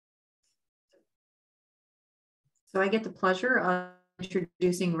So I get the pleasure of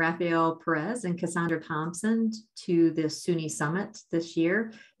introducing Rafael Perez and Cassandra Thompson to the SUNY Summit this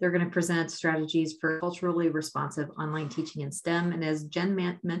year. They're going to present strategies for culturally responsive online teaching in STEM. And as Jen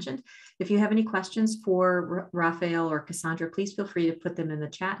mentioned, if you have any questions for Rafael or Cassandra, please feel free to put them in the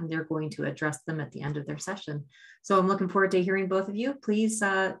chat and they're going to address them at the end of their session. So I'm looking forward to hearing both of you. Please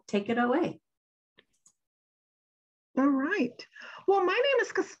take it away. All right. Well, my name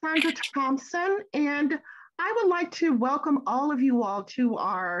is Cassandra Thompson, and I would like to welcome all of you all to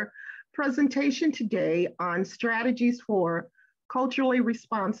our presentation today on strategies for culturally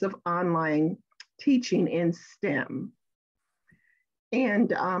responsive online teaching in STEM.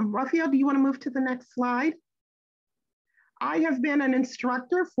 And Rafael, do you want to move to the next slide? I have been an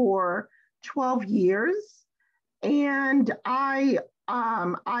instructor for 12 years, and I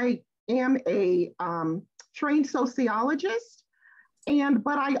am a trained sociologist.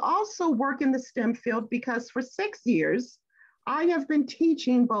 But I also work in the STEM field because for 6 years, I have been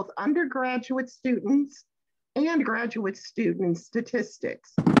teaching both undergraduate students and graduate students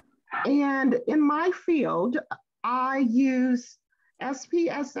statistics. And in my field, I use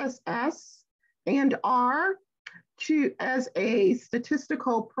SPSS and R as a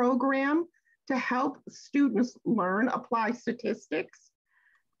statistical program to help students learn, apply statistics.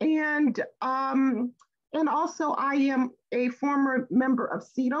 And also I am a former member of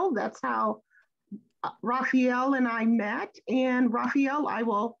CETL. That's how Rafael and I met. And Rafael, I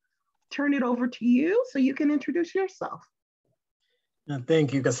will turn it over to you so you can introduce yourself.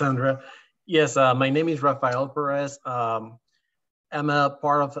 Thank you, Cassandra. Yes, my name is Rafael Perez. I'm a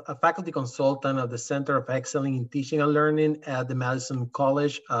part of a faculty consultant of the Center of Excellence in Teaching and Learning at the Madison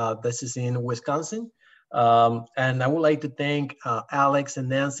College. This is in Wisconsin. And I would like to thank Alex and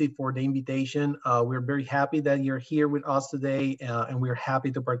Nancy for the invitation. We're very happy that you're here with us today, and we're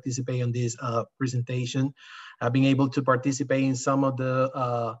happy to participate in this presentation. I've been able to participate in some of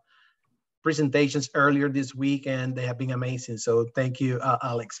the presentations earlier this week, and they have been amazing. So thank you,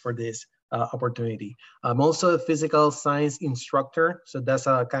 Alex, for this opportunity. I'm also a physical science instructor, so that's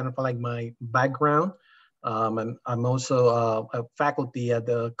kind of like my background. And I'm also a faculty at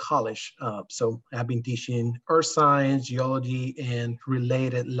the college. So I've been teaching earth science, geology, and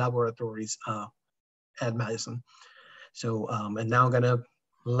related laboratories at Madison. So, and now I'm gonna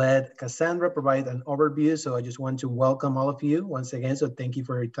let Cassandra provide an overview. So I just want to welcome all of you once again. So thank you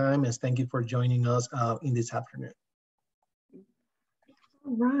for your time and thank you for joining us in this afternoon.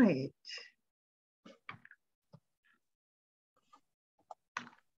 All right.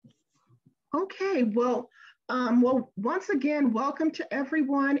 Okay, well, once again, welcome to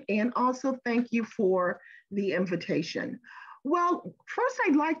everyone, and also thank you for the invitation. Well, first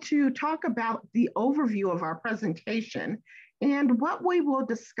I'd like to talk about the overview of our presentation and what we will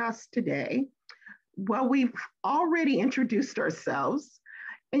discuss today. Well, we've already introduced ourselves,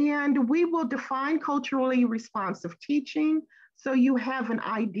 and we will define culturally responsive teaching so you have an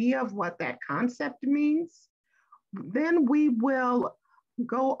idea of what that concept means. Then we will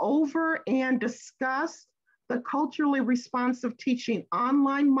go over and discuss the culturally responsive teaching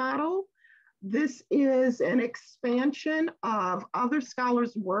online model. This is an expansion of other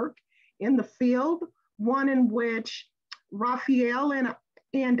scholars' work in the field, one in which Rafael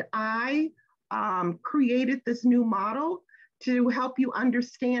and I created this new model to help you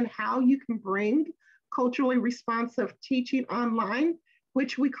understand how you can bring culturally responsive teaching online,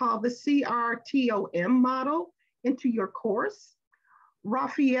 which we call the CROTM model, into your course.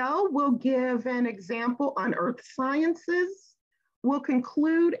 Rafael will give an example on earth sciences. We'll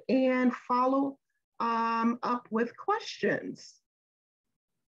conclude and follow up with questions.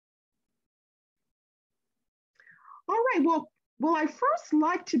 All right, well, I first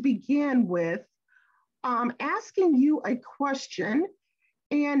like to begin with asking you a question.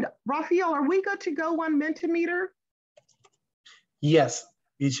 And Rafael, are we good to go on Mentimeter? Yes,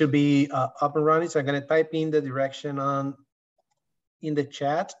 it should be up and running. So I'm gonna type in the direction in the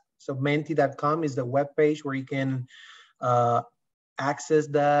chat. So menti.com is the webpage where you can access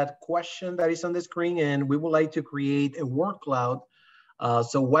that question that is on the screen. And we would like to create a word cloud.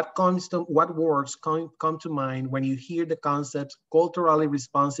 So what words come to mind when you hear the concepts culturally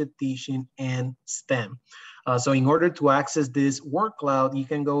responsive teaching and STEM? So in order to access this word cloud, you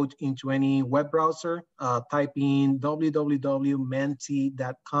can go into any web browser, type in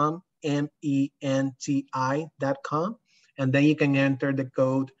www.menti.com, MENTI.com, and then you can enter the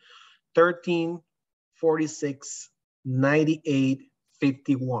code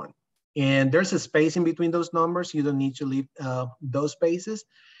 13469851. And there's a space in between those numbers. You don't need to leave those spaces.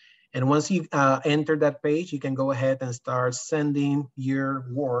 And once you enter that page, you can go ahead and start sending your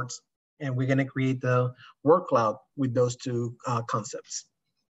words And we're gonna create the word cloud with those two concepts.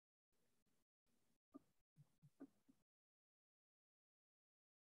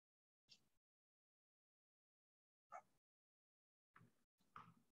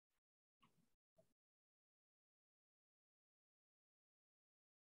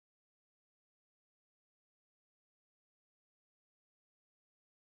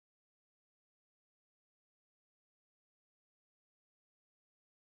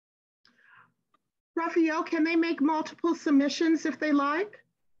 Rafael, can they make multiple submissions if they like?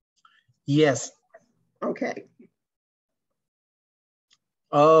 Yes. Okay.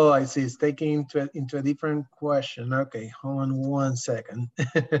 Oh, I see. It's taking into a different question. Okay, hold on one second.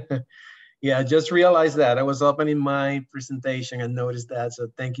 Yeah, I just realized that. I was opening my presentation and noticed that, so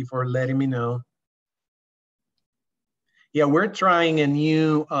thank you for letting me know. Yeah, we're trying a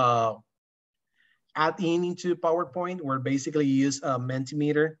new add-in into PowerPoint where basically you use a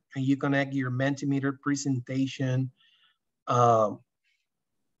Mentimeter and you connect your Mentimeter presentation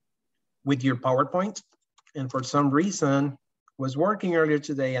with your PowerPoint. And for some reason, was working earlier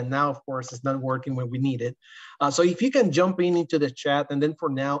today, and now, of course, it's not working when we need it. So if you can jump into the chat, and then for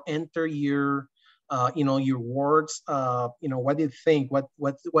now, enter your, your words. What do you think?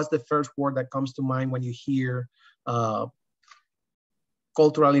 What's the first word that comes to mind when you hear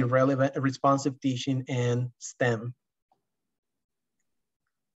culturally relevant, responsive teaching and STEM?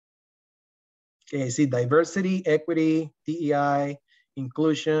 Okay, I see diversity, equity, DEI,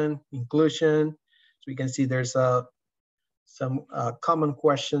 inclusion. So we can see there's some common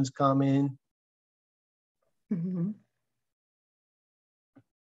questions coming. Mm-hmm.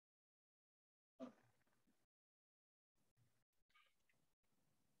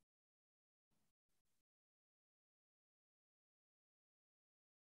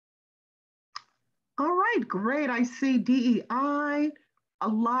 All right, great. I see DEI, a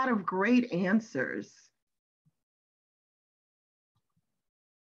lot of great answers.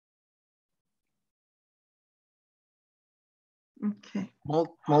 Okay.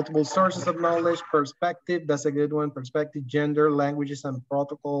 Multiple sources of knowledge, perspective, that's a good one. Perspective, gender, languages and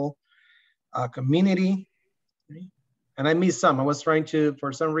protocol, community. And I missed some. I was trying to,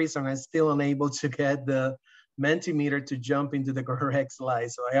 for some reason, I'm still unable to get the Mentimeter to jump into the correct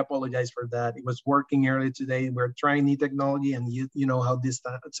slide. So I apologize for that. It was working earlier today. We're trying new technology, and you know how this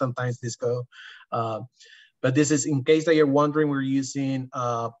sometimes this go. But this is, in case that you're wondering, we're using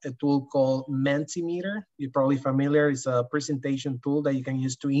a tool called Mentimeter. You're probably familiar. It's a presentation tool that you can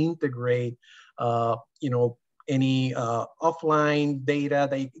use to integrate, any offline data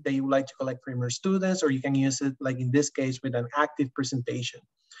that you would like to collect from your students, or you can use it, like in this case, with an active presentation.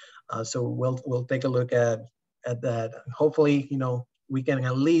 So we'll take a look at that. Hopefully, we can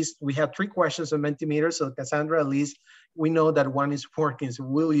at least, we have 3 questions on Mentimeter. So Cassandra, at least we know that one is working. So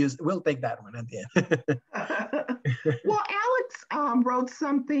we'll take that one at the end. Well, Alex wrote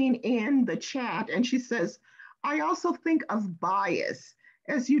something in the chat, and she says, I also think of bias,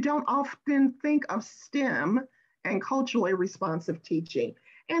 as you don't often think of STEM and culturally responsive teaching.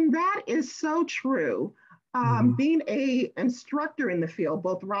 And that is so true. Being an instructor in the field,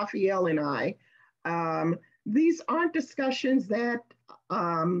 both Rafael and I, these aren't discussions that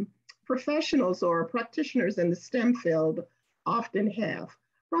professionals or practitioners in the STEM field often have.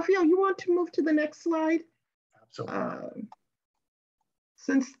 Rafael, you want to move to the next slide? Absolutely.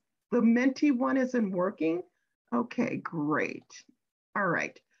 Since the Menti one isn't working. Okay, great. All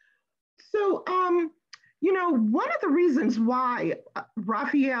right. So, one of the reasons why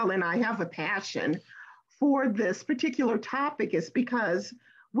Rafael and I have a passion for this particular topic is because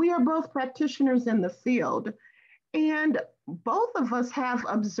we are both practitioners in the field, and both of us have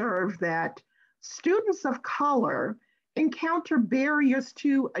observed that students of color encounter barriers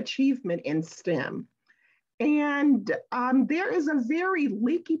to achievement in STEM. And there is a very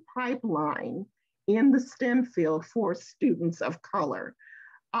leaky pipeline in the STEM field for students of color.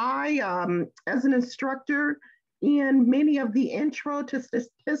 I, as an instructor in many of the intro to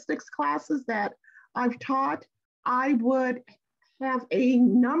statistics classes that I've taught, I would have a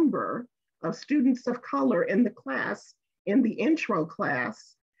number of students of color in the class, in the intro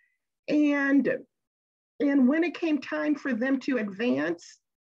class. And when it came time for them to advance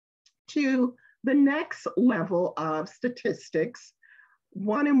to the next level of statistics,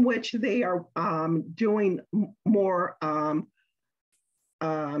 one in which they are doing more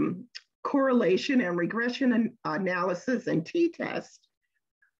correlation and regression analysis and t-test,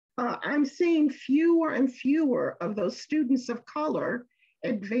 I'm seeing fewer and fewer of those students of color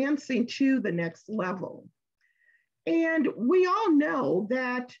advancing to the next level. And we all know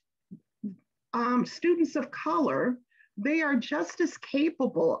that students of color they are just as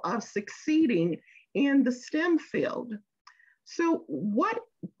capable of succeeding in the STEM field. So what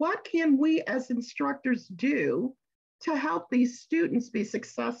can we as instructors do to help these students be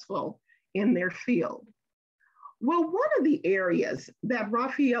successful in their field? Well, one of the areas that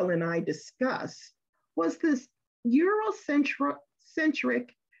Rafael and I discussed was this Eurocentric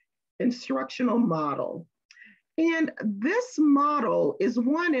instructional model. And this model is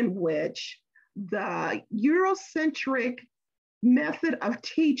one in which the Eurocentric method of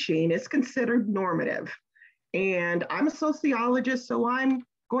teaching is considered normative. And I'm a sociologist, so I'm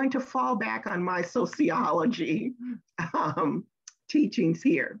going to fall back on my sociology teachings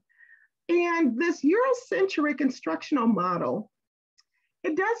here. And this Eurocentric instructional model,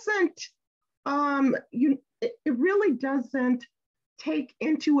 it really doesn't take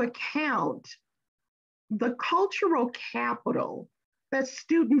into account the cultural capital that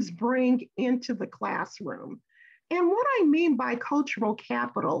students bring into the classroom. And what I mean by cultural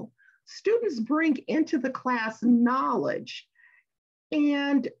capital, students bring into the class knowledge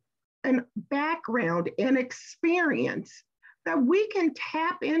and background and experience that we can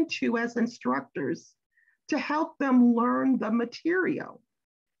tap into as instructors to help them learn the material.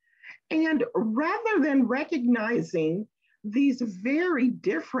 And rather than recognizing these very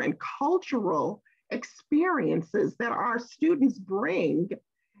different cultural experiences that our students bring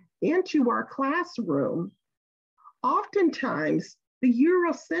into our classroom, oftentimes the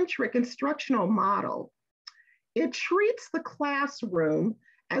Eurocentric instructional model, it treats the classroom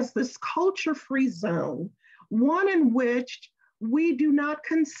as this culture-free zone, one in which we do not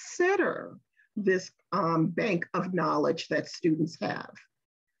consider this bank of knowledge that students have.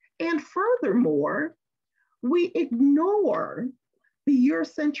 And furthermore, we ignore the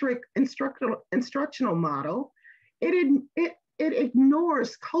Eurocentric instructional model. It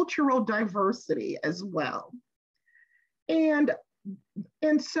ignores cultural diversity as well. And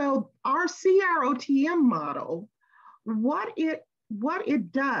so our CROTM model, what it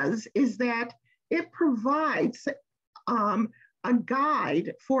does is that it provides a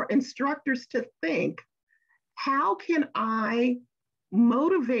guide for instructors to think, how can I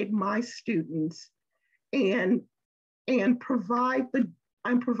motivate my students and provide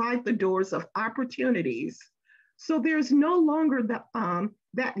the doors of opportunities, so there's no longer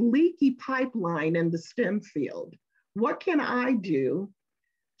that leaky pipeline in the STEM field. What can I do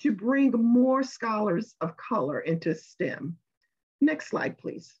to bring more scholars of color into STEM? Next slide,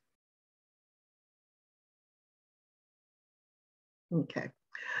 please. Okay.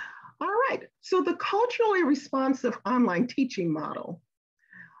 All right. So the culturally responsive online teaching model,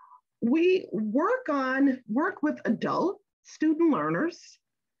 we work with adult student learners,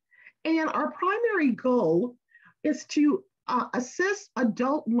 and our primary goal is to assist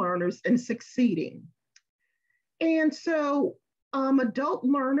adult learners in succeeding. And so adult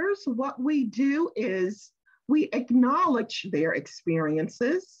learners, what we do is we acknowledge their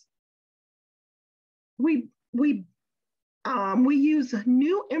experiences. We use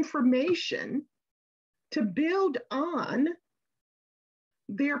new information to build on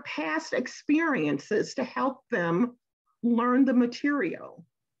their past experiences to help them learn the material.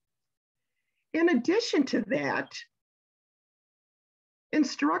 In addition to that,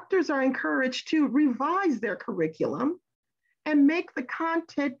 instructors are encouraged to revise their curriculum and make the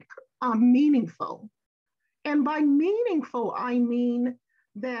content meaningful. And by meaningful, I mean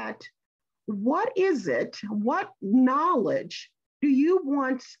that what knowledge do you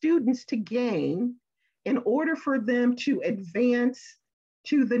want students to gain in order for them to advance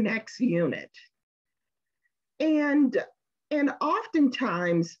to the next unit? And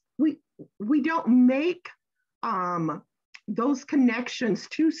oftentimes we don't make those connections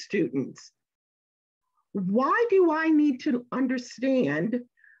to students. Why do I need to understand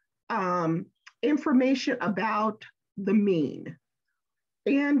information about the mean?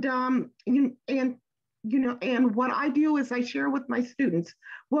 And what I do is I share with my students,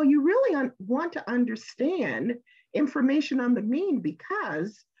 well, you really want to understand information on the mean,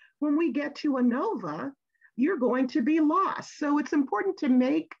 because when we get to ANOVA, you're going to be lost. So it's important to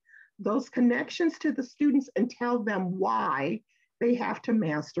make those connections to the students and tell them why they have to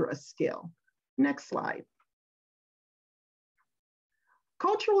master a skill. Next slide.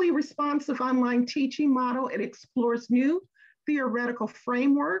 Culturally responsive online teaching model, it explores new theoretical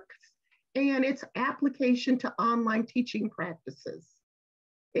frameworks and its application to online teaching practices.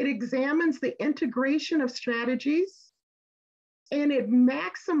 It examines the integration of strategies, and it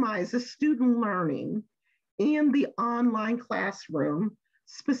maximizes student learning in the online classroom,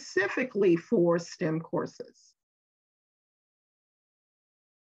 specifically for STEM courses.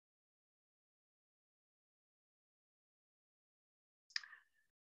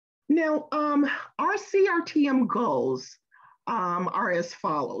 Now, our CRTM goals are as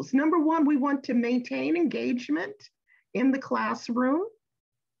follows. Number one, we want to maintain engagement in the classroom.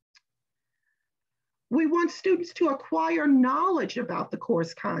 We want students to acquire knowledge about the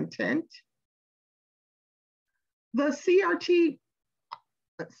course content. The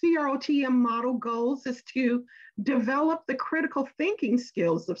CROTM model goals is to develop the critical thinking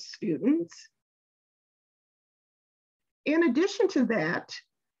skills of students. In addition to that,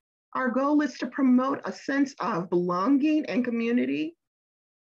 our goal is to promote a sense of belonging and community,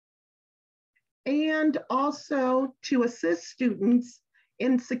 and also to assist students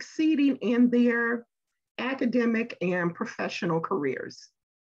in succeeding in their academic and professional careers.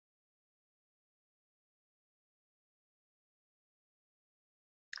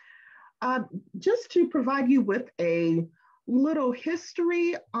 Just to provide you with a little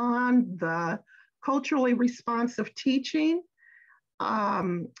history on the culturally responsive teaching,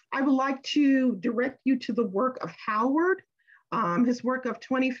 I would like to direct you to the work of Howard, his work of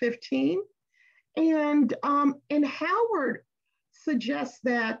 2015. And Howard suggests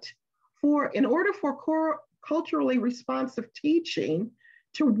that in order for culturally responsive teaching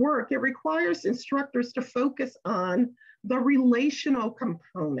to work, it requires instructors to focus on the relational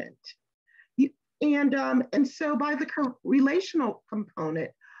component. And so by the relational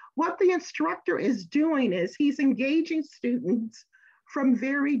component, what the instructor is doing is he's engaging students from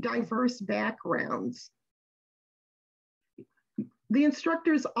very diverse backgrounds. The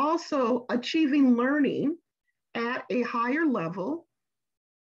instructor is also achieving learning at a higher level.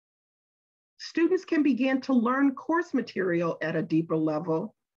 Students can begin to learn course material at a deeper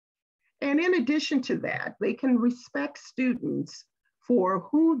level. And in addition to that, they can respect students for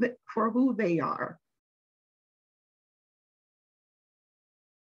who they are.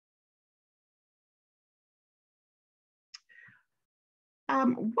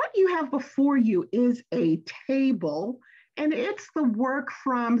 What you have before you is a table, and it's the work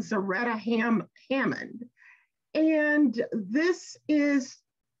from Zaretta Hammond. And this is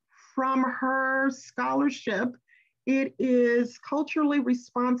from her scholarship. It is Culturally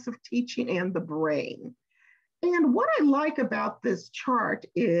Responsive Teaching and the Brain. And what I like about this chart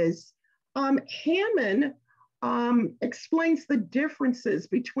is Hammond explains the differences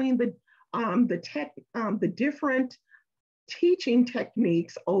between the different teaching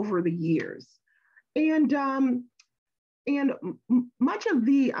techniques over the years. And much of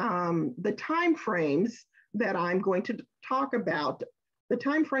the time frames that I'm going to talk about, the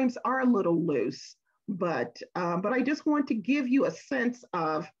time frames are a little loose, but I just want to give you a sense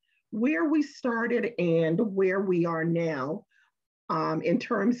of where we started and where we are now in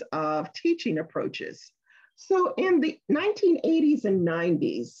terms of teaching approaches. So in the 1980s and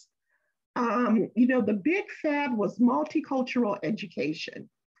 90s, the big fad was multicultural education.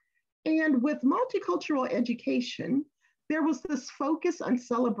 And with multicultural education, there was this focus on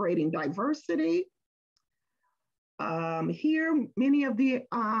celebrating diversity. Here, many of the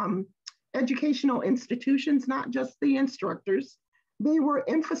educational institutions, not just the instructors, they were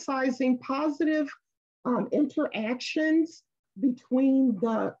emphasizing positive interactions between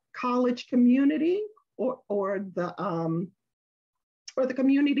the college community or the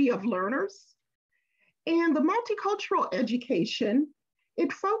community of learners. And the multicultural education,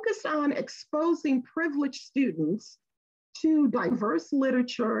 it focused on exposing privileged students to diverse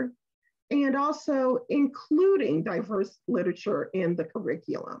literature and also including diverse literature in the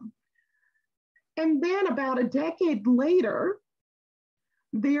curriculum. And then about a decade later,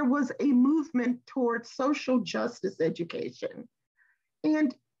 there was a movement towards social justice education.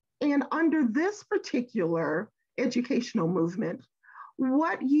 And under this particular educational movement,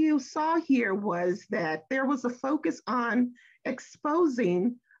 what you saw here was that there was a focus on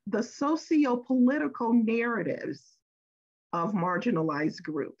exposing the socio-political narratives of marginalized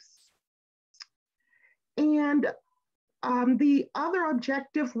groups. And the other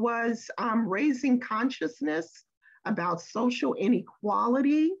objective was raising consciousness about social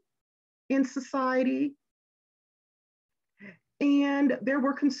inequality in society. And there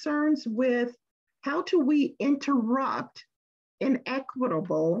were concerns with how do we interrupt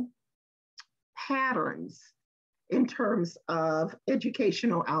inequitable patterns in terms of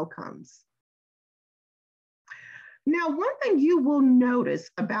educational outcomes. Now, one thing you will notice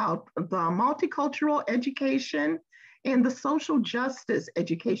about the multicultural education and the social justice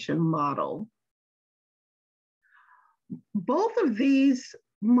education model, both of these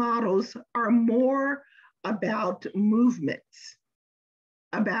models are more about movements,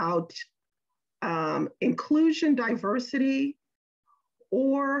 about inclusion, diversity,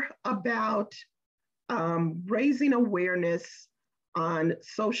 or about raising awareness on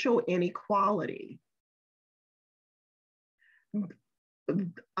social inequality.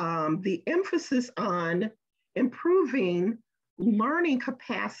 The emphasis on improving learning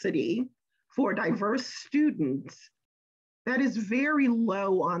capacity for diverse students, that is very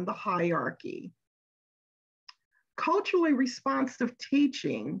low on the hierarchy. Culturally responsive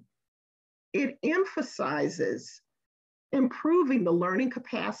teaching, it emphasizes improving the learning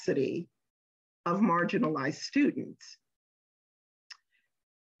capacity of marginalized students.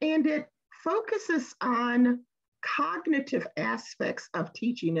 And it focuses on cognitive aspects of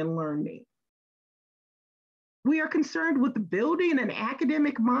teaching and learning. We are concerned with building an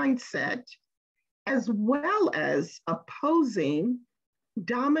academic mindset as well as opposing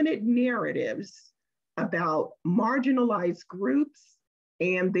dominant narratives about marginalized groups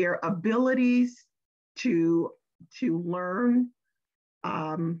and their abilities to learn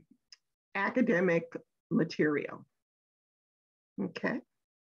academic material. Okay.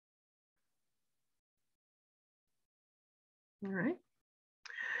 All right.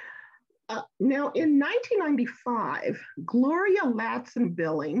 Now, in 1995, Gloria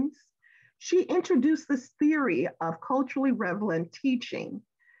Ladson-Billings, she introduced this theory of culturally relevant teaching.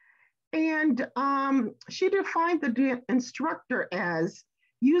 And she defined the instructor as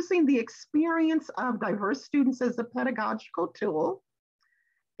using the experience of diverse students as a pedagogical tool.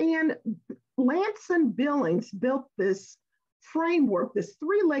 And Ladson-Billings built this framework, this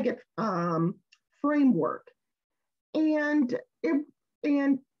three-legged framework. And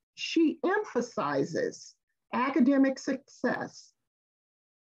she emphasizes academic success.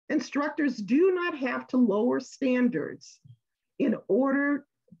 Instructors do not have to lower standards in order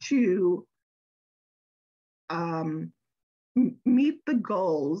to meet the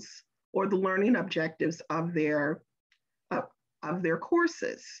goals or the learning objectives of their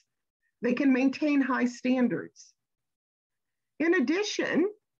courses. They can maintain high standards. In addition,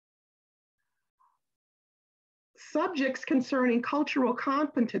 subjects concerning cultural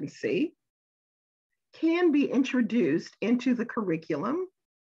competency can be introduced into the curriculum.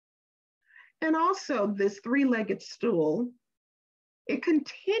 And also this three-legged stool, it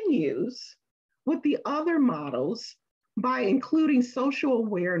continues with the other models by including social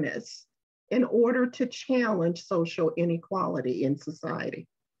awareness in order to challenge social inequality in society.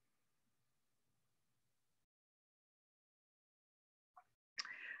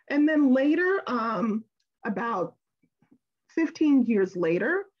 And then later, about 15 years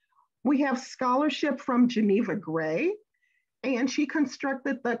later, we have scholarship from Geneva Gray, and she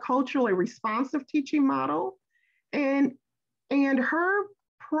constructed the culturally responsive teaching model. And her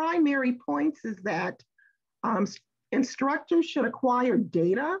primary points is that instructors should acquire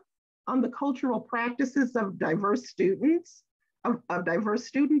data on the cultural practices of diverse students, of diverse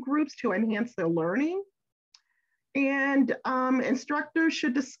student groups to enhance their learning. And instructors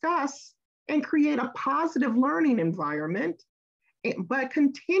should discuss and create a positive learning environment, but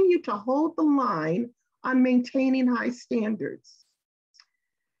continue to hold the line on maintaining high standards.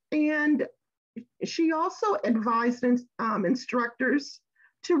 And she also advised instructors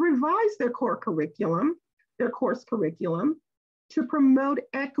to revise their course curriculum to promote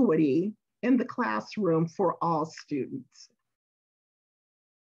equity in the classroom for all students.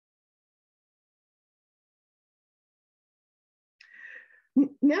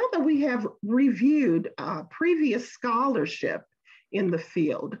 Now that we have reviewed previous scholarship in the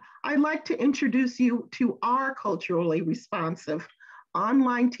field, I'd like to introduce you to our culturally responsive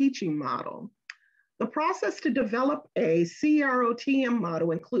online teaching model. The process to develop a CROTM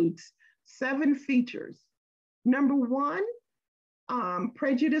model includes 7 features. Number 1,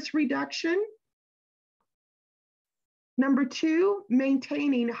 prejudice reduction. Number 2,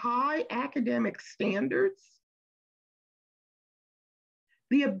 maintaining high academic standards.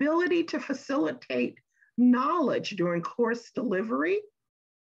 The ability to facilitate knowledge during course delivery.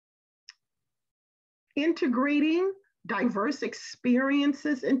 Integrating diverse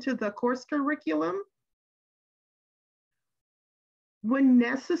experiences into the course curriculum. When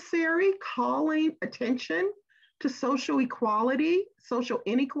necessary, calling attention to social inequality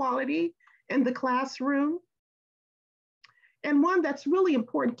in the classroom. And one that's really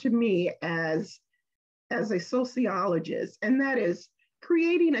important to me as a sociologist, and that is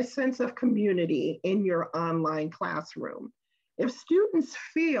creating a sense of community in your online classroom. If students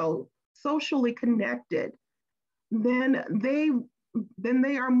feel socially connected, then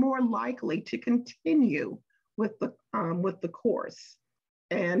they are more likely to continue with the course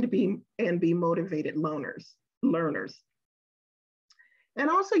and be motivated learners. And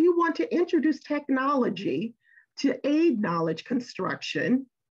also, you want to introduce technology to aid knowledge construction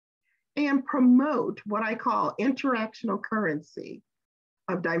and promote what I call interactional currency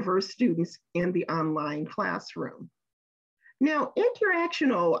of diverse students in the online classroom. Now,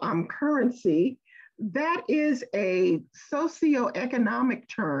 interactional currency, that is a socioeconomic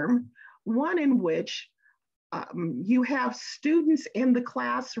term, one in which you have students in the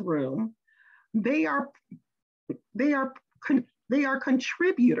classroom. They are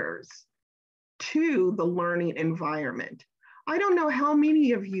contributors to the learning environment. I don't know how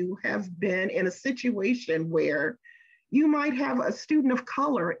many of you have been in a situation where you might have a student of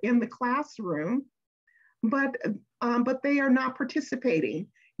color in the classroom, but they are not participating.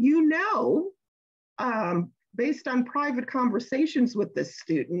 You know, based on private conversations with this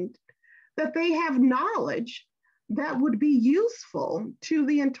student, that they have knowledge that would be useful to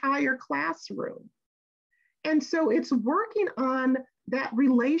the entire classroom. And so it's working on that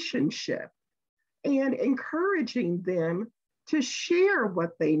relationship and encouraging them to share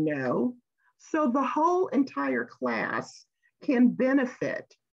what they know so the whole entire class can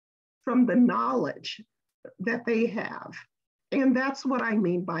benefit from the knowledge that they have. And that's what I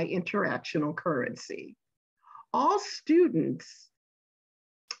mean by interactional currency. All students,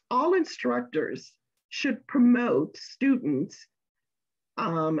 all instructors should promote students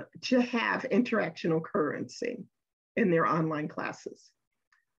to have interactional currency in their online classes.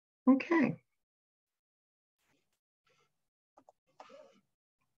 Okay.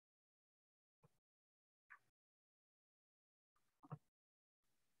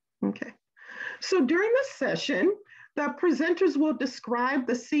 Okay. So during this session, the presenters will describe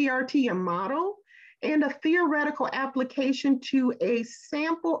the CRTM model and a theoretical application to a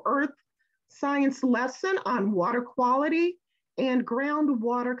sample earth science lesson on water quality and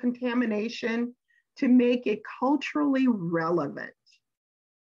groundwater contamination to make it culturally relevant.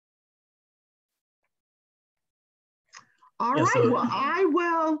 All right, well, I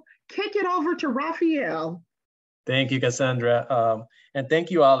will kick it over to Rafael. Thank you, Cassandra. And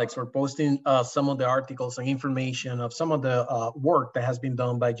thank you, Alex, for posting some of the articles and information of some of the work that has been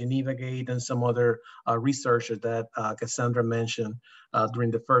done by Geneva Gate and some other researchers that Cassandra mentioned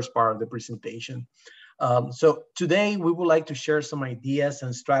during the first part of the presentation. So today we would like to share some ideas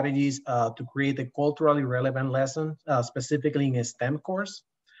and strategies to create a culturally relevant lesson, specifically in a STEM course.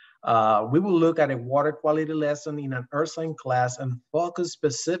 We will look at a water quality lesson in an earth science class and focus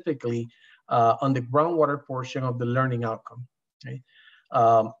specifically on the groundwater portion of the learning outcome. Okay?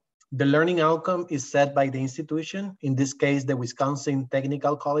 The learning outcome is set by the institution, in this case, the Wisconsin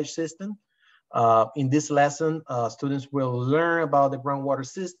Technical College System. In this lesson, students will learn about the groundwater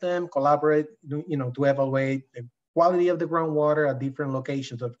system, collaborate, to evaluate the quality of the groundwater at different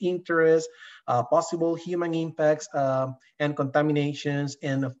locations of interest, possible human impacts and contaminations,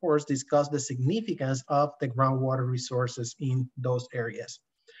 and of course, discuss the significance of the groundwater resources in those areas.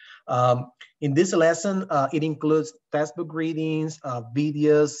 In this lesson, it includes textbook readings,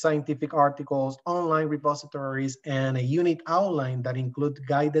 videos, scientific articles, online repositories, and a unit outline that includes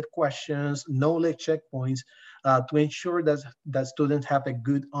guided questions, knowledge checkpoints to ensure that students have a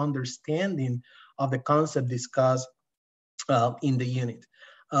good understanding of the concept discussed in the unit.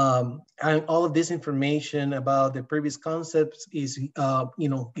 And all of this information about the previous concepts is,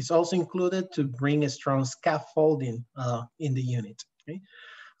 is also included to bring a strong scaffolding in the unit. Okay?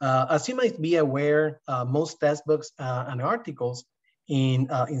 As you might be aware, most textbooks and articles in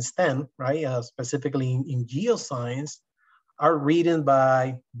STEM, right, specifically in geoscience, are written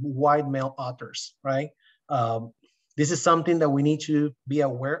by white male authors, right? This is something that we need to be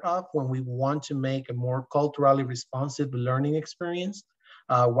aware of when we want to make a more culturally responsive learning experience.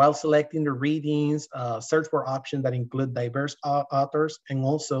 While selecting the readings, search for options that include diverse authors and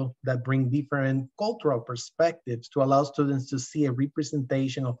also that bring different cultural perspectives to allow students to see a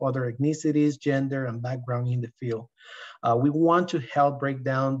representation of other ethnicities, gender, and background in the field. We want to help break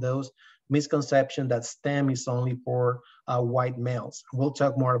down those misconceptions that STEM is only for white males. We'll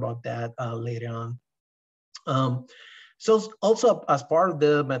talk more about that later on. So also as part of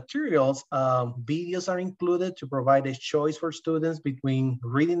the materials, videos are included to provide a choice for students between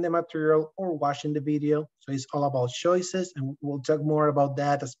reading the material or watching the video. So it's all about choices, and we'll talk more about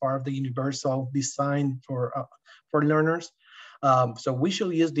that as part of the universal design for learners. So we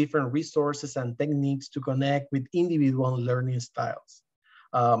should use different resources and techniques to connect with individual learning styles.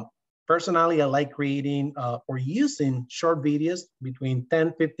 Personally, I like creating or using short videos between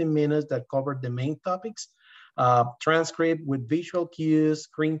 10-15 minutes that cover the main topics. Transcript with visual cues,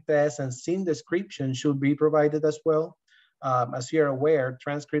 screen tests, and scene description should be provided as well. As you're aware,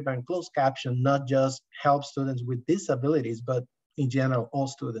 transcript and closed caption not just help students with disabilities, but in general, all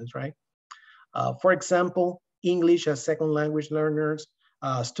students, right? For example, English as second language learners,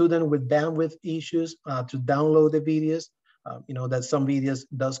 student with bandwidth issues to download the videos. You know that some videos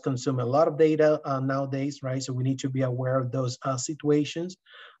does consume a lot of data nowadays, right? So we need to be aware of those situations,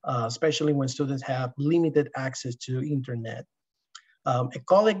 especially when students have limited access to internet. A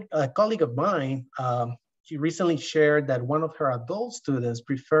colleague of mine, she recently shared that one of her adult students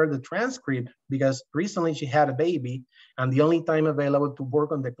preferred the transcript because recently she had a baby and the only time available to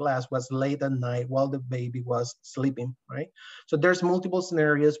work on the class was late at night while the baby was sleeping, right? So there's multiple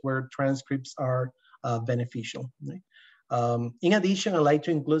scenarios where transcripts are beneficial, right? In addition, I like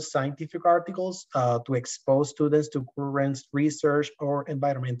to include scientific articles to expose students to current research or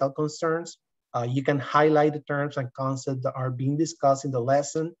environmental concerns. You can highlight the terms and concepts that are being discussed in the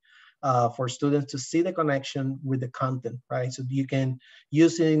lesson for students to see the connection with the content, right? So you can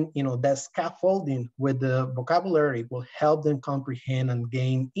using, you know, that scaffolding with the vocabulary will help them comprehend and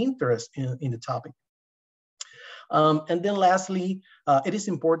gain interest in the topic. And then lastly, it is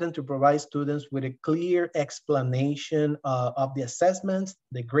important to provide students with a clear explanation of the assessments,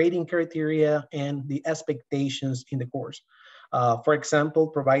 the grading criteria, and the expectations in the course. For example,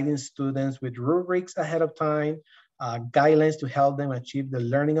 providing students with rubrics ahead of time, guidelines to help them achieve the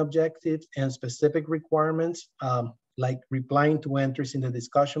learning objectives and specific requirements, like replying to entries in the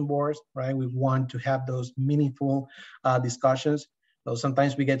discussion boards, right? We want to have those meaningful discussions. So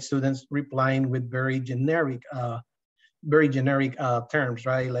sometimes we get students replying with very generic terms,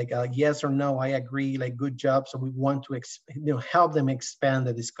 right? Like yes or no, I agree, like good job. So we want to help them expand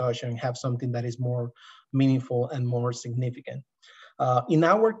the discussion, have something that is more meaningful and more significant. In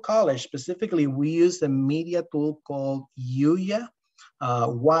our college specifically, we use a media tool called Yuja,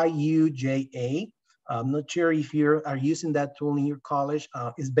 Y-U-J-A. I'm not sure if you are using that tool in your college.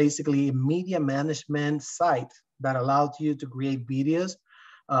 It's basically a media management site that allows you to create videos,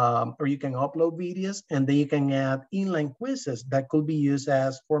 or you can upload videos, and then you can add inline quizzes that could be used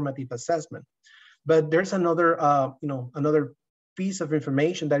as formative assessment. But there's another, another piece of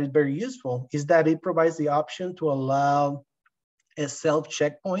information that is very useful is that it provides the option to allow a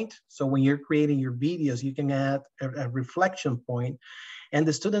self-checkpoint. So when you're creating your videos, you can add a reflection point, and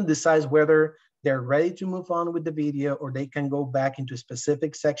the student decides whether they're ready to move on with the video or they can go back into a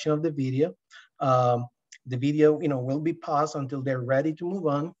specific section of the video. The video, will be paused until they're ready to move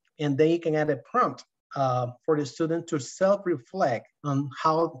on, and then you can add a prompt for the student to self-reflect on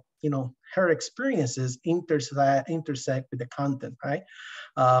how, her experiences intersect with the content, right?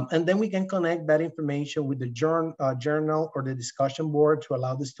 And then we can connect that information with the journal or the discussion board to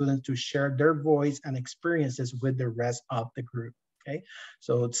allow the students to share their voice and experiences with the rest of the group, okay?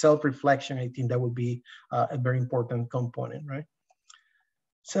 So self-reflection, I think that would be a very important component, right?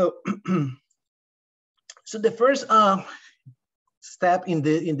 So, so the first step in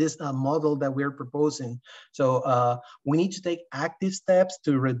this model that we're proposing. So we need to take active steps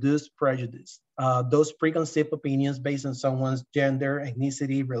to reduce prejudice. Those preconceived opinions based on someone's gender,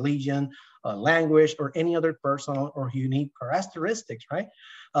 ethnicity, religion, language, or any other personal or unique characteristics, right?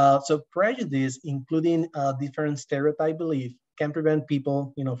 So prejudice, including different stereotype belief, can prevent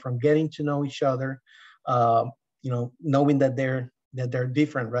people, from getting to know each other, knowing that they're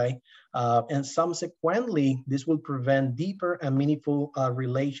different, right? And subsequently, this will prevent deeper and meaningful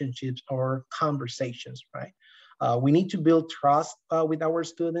relationships or conversations, right? We need to build trust with our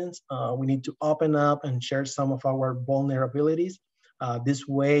students. We need to open up and share some of our vulnerabilities. This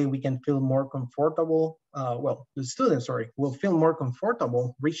way we can feel more comfortable, the students, will feel more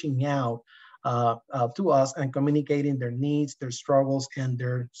comfortable reaching out to us and communicating their needs, their struggles, and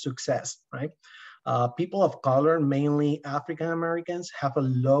their success, right? People of color, mainly African Americans, have a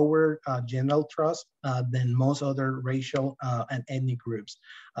lower general trust than most other racial and ethnic groups.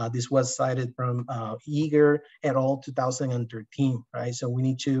 This was cited from Eager et al. 2013, right? So we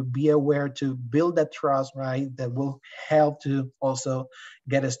need to be aware to build that trust, right? That will help to also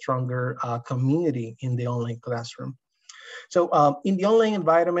get a stronger community in the online classroom. So in the online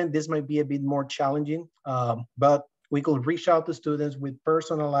environment, this might be a bit more challenging, but we could reach out to students with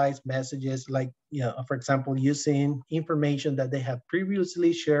personalized messages, like, for example, using information that they have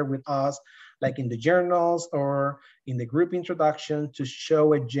previously shared with us, like in the journals or in the group introduction, to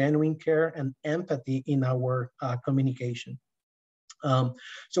show a genuine care and empathy in our communication.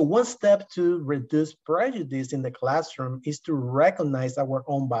 So one step to reduce prejudice in the classroom is to recognize our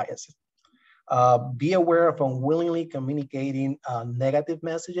own biases. Be aware of unwillingly communicating negative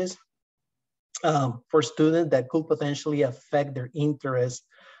messages for students that could potentially affect their interest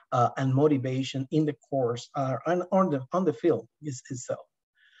and motivation in the course and on the field itself.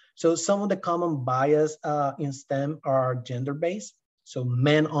 So some of the common bias in STEM are gender-based. So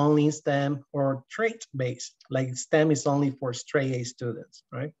men only in STEM or trait-based, like STEM is only for straight A students,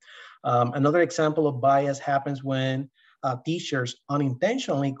 right? Another example of bias happens when teachers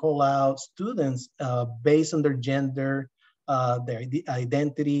unintentionally call out students based on their gender, their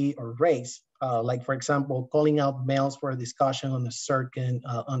identity, or race. Like, for example, calling out males for a discussion on a certain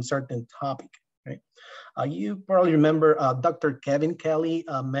uncertain topic. Right? You probably remember Dr. Kevin Kelly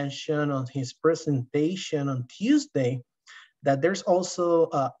mentioned on his presentation on Tuesday that there's also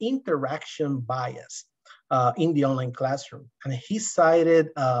interaction bias in the online classroom. And he cited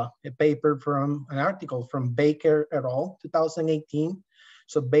a paper from an article from Baker et al., 2018.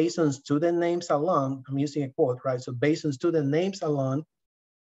 So based on student names alone, I'm using a quote, right? So based on student names alone,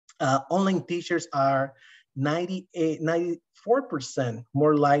 online teachers are 94%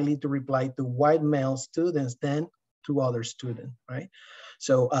 more likely to reply to white male students than to other students, right?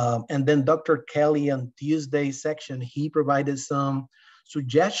 So, and then Dr. Kelly on Tuesday's section, he provided some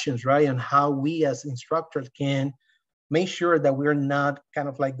suggestions, right, on how we as instructors can make sure that we're not kind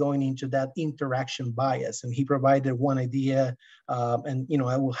of like going into that interaction bias. And he provided one idea, and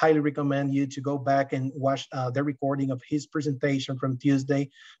I will highly recommend you to go back and watch the recording of his presentation from Tuesday.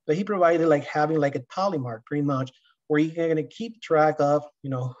 But he provided like having like a tally mark pretty much, where you're gonna keep track of,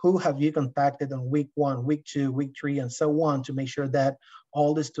 who have you contacted on week 1, week 2, week 3, and so on, to make sure that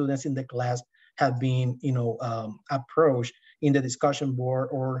all the students in the class have been, approached in the discussion board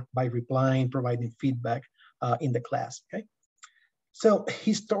or by replying, providing feedback in the class, okay? So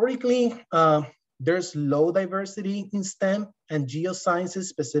historically, there's low diversity in STEM, and geosciences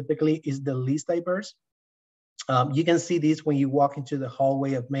specifically is the least diverse. You can see this when you walk into the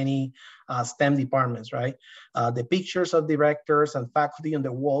hallway of many STEM departments, right? The pictures of directors and faculty on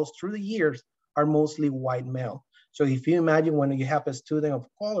the walls through the years are mostly white male. So if you imagine when you have a student of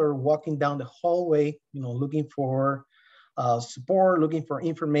color walking down the hallway, looking for support, looking for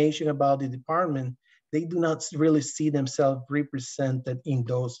information about the department, they do not really see themselves represented in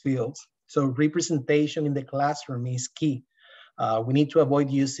those fields. So representation in the classroom is key. We need to avoid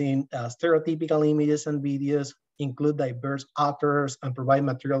using stereotypical images and videos, include diverse authors, and provide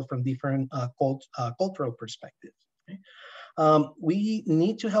material from different cultural perspectives. Okay? We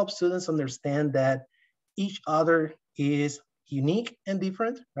need to help students understand that each other is unique and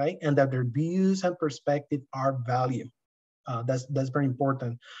different, right? And that their views and perspectives are valued. That's very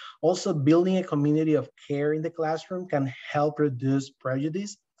important. Also, building a community of care in the classroom can help reduce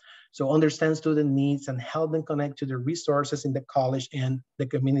prejudice. So understand student needs and help them connect to the resources in the college and the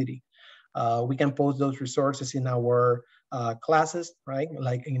community. We can post those resources in our classes, right?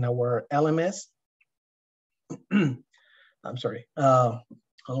 Like in our LMS. I'm sorry, hold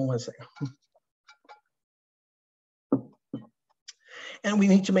on one second. And we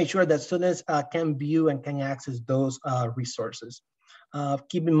need to make sure that students can view and can access those resources.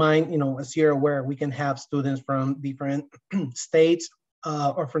 Keep in mind, as you're aware, we can have students from different states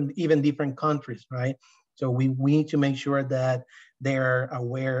or from even different countries, right? So we need to make sure that they're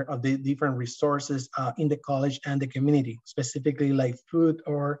aware of the different resources in the college and the community, specifically like food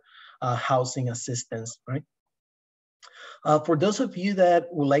or housing assistance, right? For those of you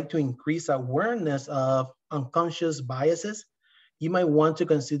that would like to increase awareness of unconscious biases, you might want to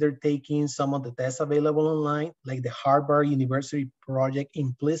consider taking some of the tests available online, like the Harvard University Project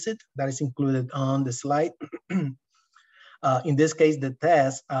Implicit, that is included on the slide. In this case, the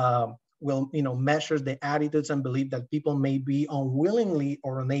test will measure the attitudes and belief that people may be unwillingly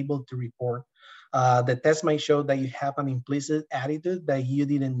or unable to report. The test might show that you have an implicit attitude that you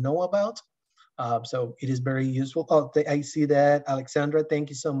didn't know about. So it is very useful. Oh, I see that, Alexandra, thank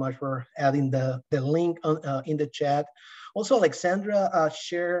you so much for adding the link on, in the chat. Also, Alexandra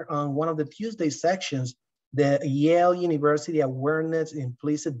shared on one of the Tuesday sections, the Yale University Awareness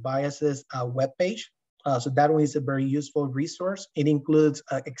Implicit Biases webpage. So that one is a very useful resource. It includes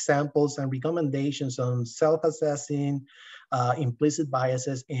examples and recommendations on self-assessing implicit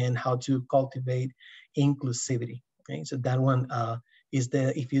biases and how to cultivate inclusivity. Okay, so that one is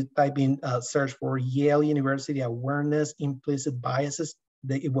if you type in search for Yale University Awareness Implicit Biases,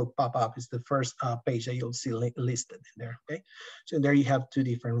 it will pop up. It's the first page that you'll see listed in there, okay? So there you have 2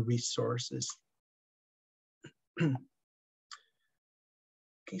 different resources. Okay,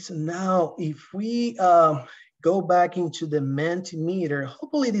 so now if we go back into the Mentimeter,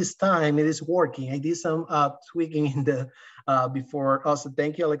 hopefully this time it is working. I did some tweaking in the before. Also,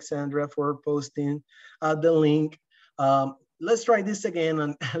 thank you, Alexandra, for posting the link. Let's try this again,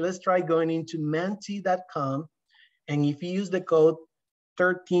 and let's try going into menti.com. And if you use the code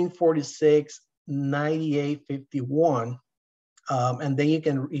 13469851, And then you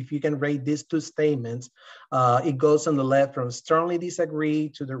can, if you can rate these two statements, it goes on the left from strongly disagree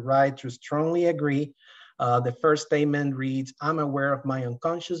to the right to strongly agree. The first statement reads, I'm aware of my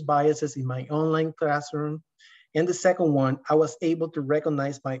unconscious biases in my online classroom. And the second one, I was able to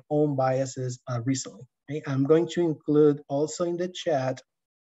recognize my own biases recently. Okay? I'm going to include also in the chat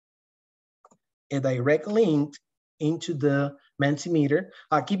a direct link into the Mentimeter.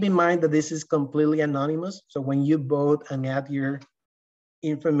 Keep in mind that this is completely anonymous. So when you vote and add your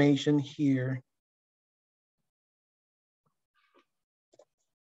information here,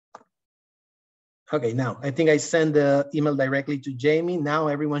 okay, now I think I sent the email directly to Jamie. Now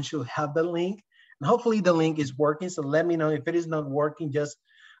everyone should have the link. And hopefully the link is working. So let me know if it is not working, just,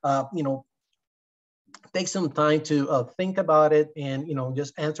 you know, take some time to think about it and, you know,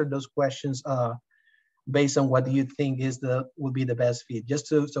 just answer those questions based on what you think is would be the best fit, just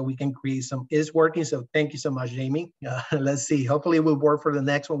so we can create some. It's working, so thank you so much, Jamie. Let's see, hopefully it will work for the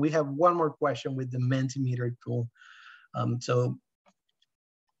next one. We have one more question with the Mentimeter tool. So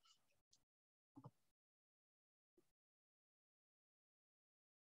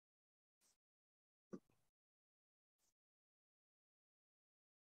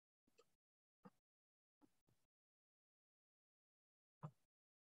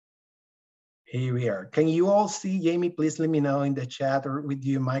here we are. Can you all see, Jamie? Please let me know in the chat or with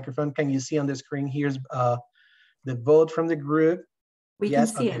your microphone. Can you see on the screen? Here's the vote from the group. We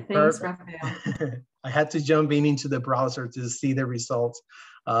Yes, can see okay, it. Thanks, perfect. Rafael. I had to jump into the browser to see the results.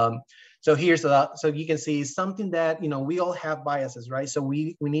 So here's so you can see something that, you know, we all have biases, right? So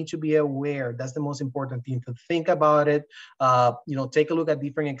we need to be aware. That's the most important thing, to think about it. You know, take a look at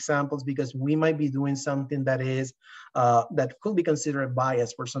different examples, because we might be doing something that is that could be considered a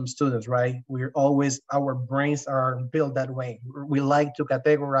bias for some students, right? We're always, our brains are built that way. We like to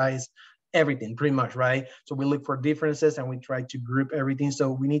categorize everything pretty much, right? So we look for differences and we try to group everything.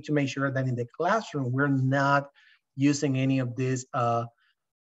 So we need to make sure that in the classroom, we're not using any of these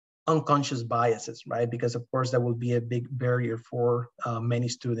unconscious biases, right? Because of course, that will be a big barrier for many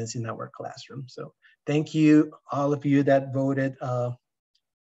students in our classroom. So thank you, all of you that voted. Let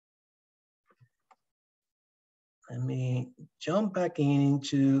me jump back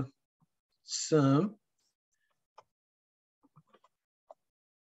into Zoom.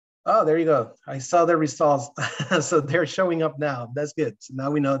 Oh, there you go. I saw the results. So they're showing up now. That's good. So now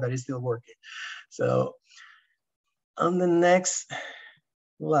we know that it's still working. So on the next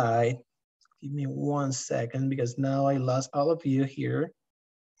slide, give me 1 second, because now I lost all of you here.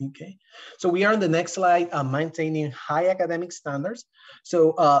 Okay, so we are on the next slide, maintaining high academic standards.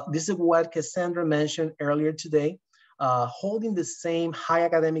 So this is what Cassandra mentioned earlier today. Holding the same high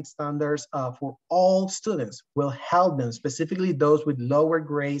academic standards for all students will help them, specifically those with lower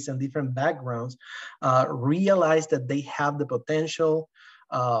grades and different backgrounds, realize that they have the potential,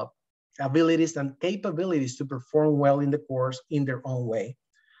 abilities and capabilities to perform well in the course in their own way.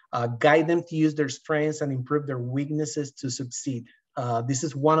 Guide them to use their strengths and improve their weaknesses to succeed. This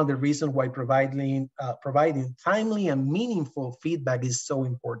is one of the reasons why providing timely and meaningful feedback is so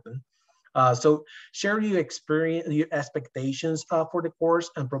important. So share your experience, your expectations for the course,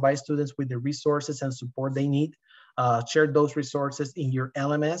 and provide students with the resources and support they need. Share those resources in your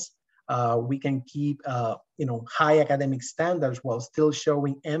LMS. We can keep you know, high academic standards while still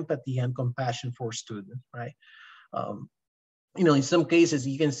showing empathy and compassion for students, right? You know, in some cases,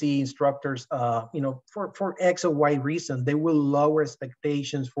 you can see instructors, you know, for X or Y reason, they will lower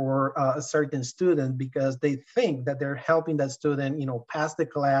expectations for a certain student because they think that they're helping that student, you know, pass the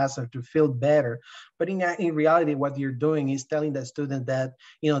class or to feel better. But in reality, what you're doing is telling that student that,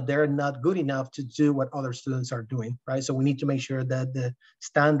 you know, they're not good enough to do what other students are doing, right? So we need to make sure that the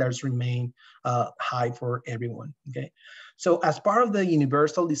standards remain high for everyone, okay? So as part of the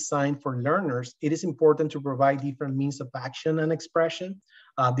universal design for learners, it is important to provide different means of action and expression.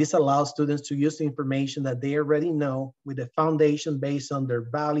 This allows students to use the information that they already know with a foundation based on their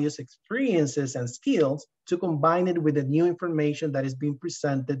values, experiences, and skills to combine it with the new information that is being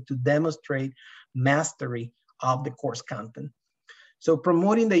presented to demonstrate mastery of the course content. So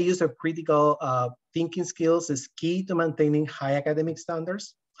promoting the use of critical thinking skills is key to maintaining high academic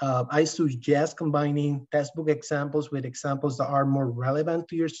standards. I suggest combining textbook examples with examples that are more relevant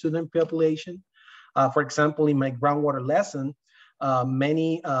to your student population. For example, in my groundwater lesson,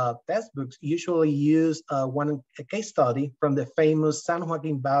 many textbooks usually use a case study from the famous San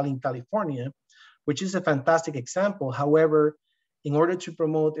Joaquin Valley in California, which is a fantastic example. However, in order to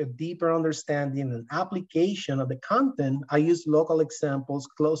promote a deeper understanding and application of the content, I use local examples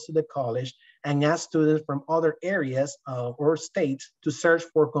close to the college and ask students from other areas or states to search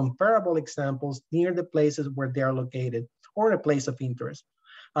for comparable examples near the places where they are located, or a place of interest.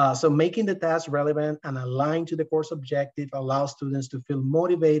 So making the task relevant and aligned to the course objective allows students to feel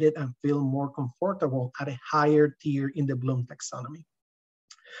motivated and feel more comfortable at a higher tier in the Bloom taxonomy.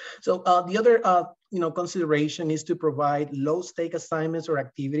 So the other consideration is to provide low-stake assignments or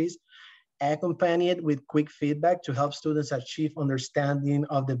activities accompanied with quick feedback to help students achieve understanding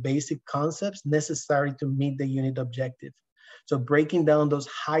of the basic concepts necessary to meet the unit objective. So breaking down those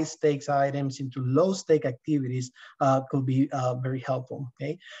high stakes items into low stake activities could be very helpful,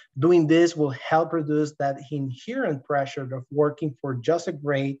 okay? Doing this will help reduce that inherent pressure of working for just a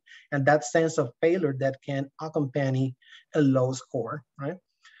grade and that sense of failure that can accompany a low score, right?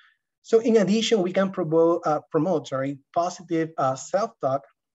 So in addition, we can promote positive self-talk.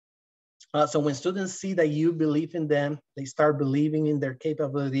 So when students see that you believe in them, they start believing in their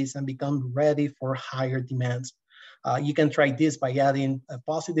capabilities and become ready for higher demands. You can try this by adding a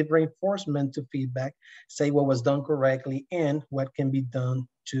positive reinforcement to feedback, say what was done correctly and what can be done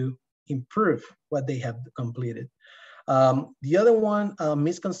to improve what they have completed. The other one,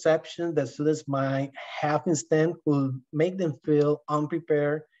 misconception that students might have in STEM will make them feel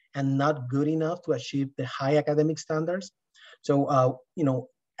unprepared and not good enough to achieve the high academic standards. So,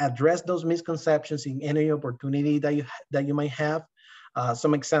 address those misconceptions in any opportunity that you might have.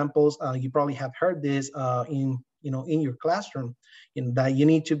 Some examples, you probably have heard this in your classroom, that you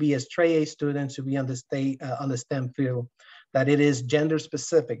need to be a straight A student to be on the STEM field, that it is gender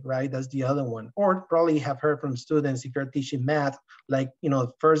specific, right? That's the other one. Or probably have heard from students, if you're teaching math, like,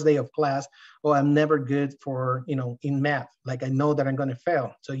 first day of class, oh, I'm never good for, in math. Like, I know that I'm gonna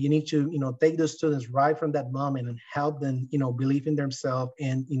fail. So you need to, take those students right from that moment and help them, believe in themselves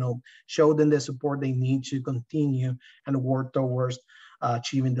and, show them the support they need to continue and work towards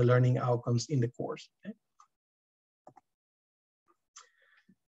achieving the learning outcomes in the course. Okay?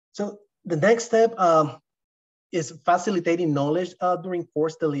 So the next step is facilitating knowledge during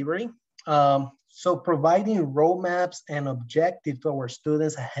course delivery. So providing roadmaps and objectives to our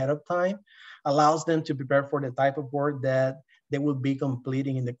students ahead of time allows them to prepare for the type of work that they will be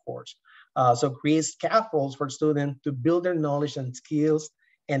completing in the course. So create scaffolds for students to build their knowledge and skills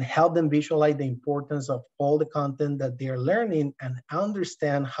and help them visualize the importance of all the content that they are learning and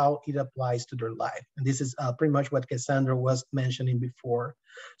understand how it applies to their life. And this is pretty much what Cassandra was mentioning before.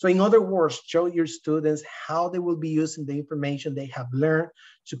 So in other words, show your students how they will be using the information they have learned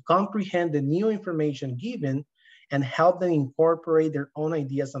to comprehend the new information given and help them incorporate their own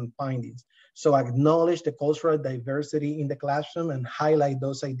ideas and findings. So acknowledge the cultural diversity in the classroom and highlight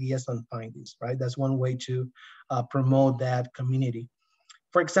those ideas and findings, right? That's one way to promote that community.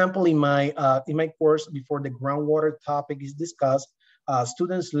 For example, in my course, before the groundwater topic is discussed,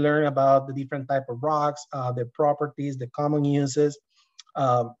 students learn about the different type of rocks, their properties, the common uses.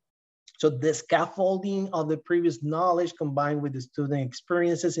 So the scaffolding of the previous knowledge combined with the student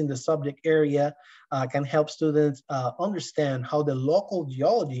experiences in the subject area can help students understand how the local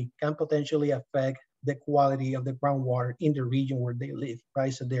geology can potentially affect the quality of the groundwater in the region where they live,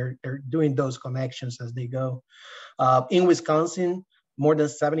 right? So they're doing those connections as they go. In Wisconsin, more than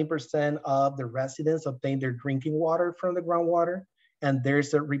 70% of the residents obtain their drinking water from the groundwater. And there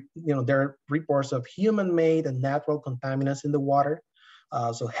are reports of human-made and natural contaminants in the water.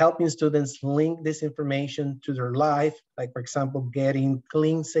 So helping students link this information to their life, like for example, getting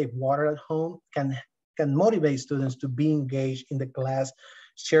clean, safe water at home can motivate students to be engaged in the class,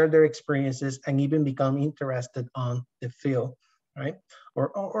 share their experiences, and even become interested on the field, right?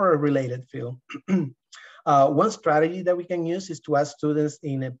 Or a related field. One strategy that we can use is to ask students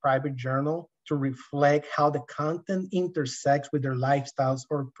in a private journal to reflect how the content intersects with their lifestyles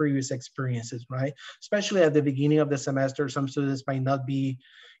or previous experiences, right? Especially at the beginning of the semester, some students might not be,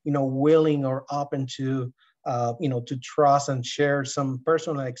 willing or open to, to trust and share some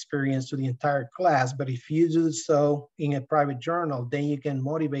personal experience to the entire class. But if you do so in a private journal, then you can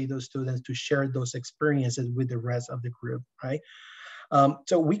motivate those students to share those experiences with the rest of the group, right?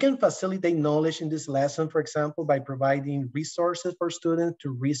 So we can facilitate knowledge in this lesson, for example, by providing resources for students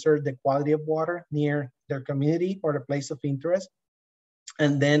to research the quality of water near their community or the place of interest,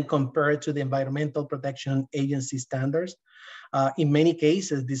 and then compare it to the Environmental Protection Agency standards. In many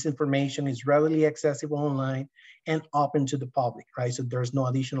cases, this information is readily accessible online and open to the public, right? So there's no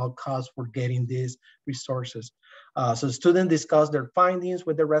additional cost for getting these resources. So students discuss their findings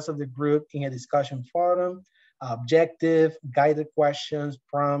with the rest of the group in a discussion forum. Objective, guided questions,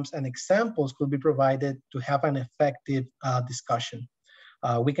 prompts, and examples could be provided to have an effective discussion.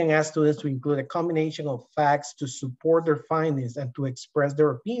 We can ask students to include a combination of facts to support their findings and to express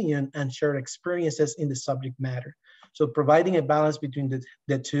their opinion and share experiences in the subject matter. So providing a balance between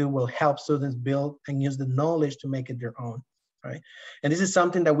the two will help students build and use the knowledge to make it their own, right? And this is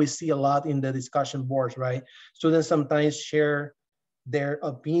something that we see a lot in the discussion boards, right? Students sometimes share their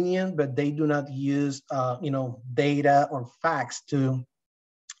opinion, but they do not use, data or facts to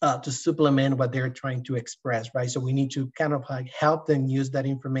supplement what they're trying to express, right? So we need to kind of like help them use that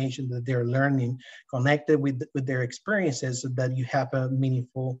information that they're learning, connected with their experiences, so that you have a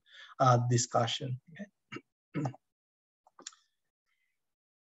meaningful discussion. Okay?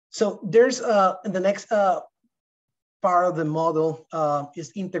 So there's in the next part of the model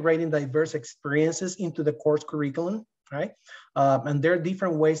is integrating diverse experiences into the course curriculum, right? And there are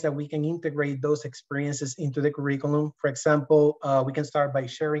different ways that we can integrate those experiences into the curriculum. For example, we can start by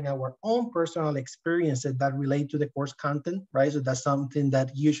sharing our own personal experiences that relate to the course content, right? So that's something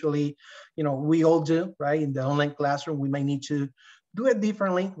that usually, we all do, right? In the online classroom, we might need to do it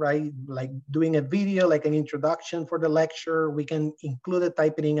differently, right? Like doing a video, like an introduction for the lecture. We can include it,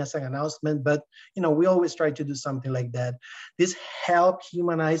 type it in as an announcement, but we always try to do something like that. This helps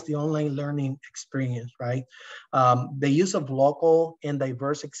humanize the online learning experience, right? The use of local and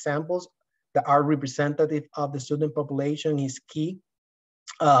diverse examples that are representative of the student population is key.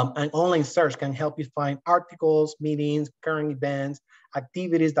 And online search can help you find articles, meetings, current events,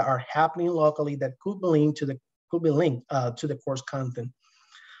 activities that are happening locally that could be linked to the course content.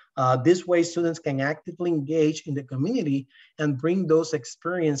 This way, students can actively engage in the community and bring those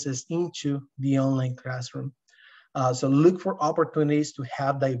experiences into the online classroom. So look for opportunities to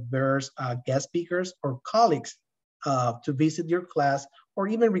have diverse guest speakers or colleagues to visit your class, or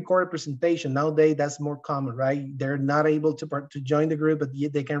even record a presentation. Nowadays, that's more common, right? They're not able to join the group, but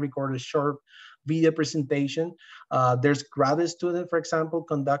yet they can record a short video presentation. There's graduate students, for example,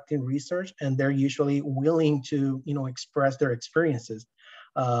 conducting research, and they're usually willing to, express their experiences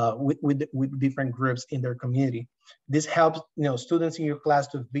with different groups in their community. This helps, students in your class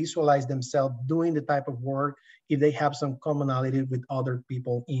to visualize themselves doing the type of work if they have some commonality with other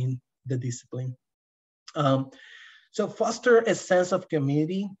people in the discipline. So foster a sense of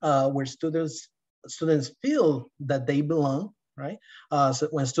community where students feel that they belong, right? So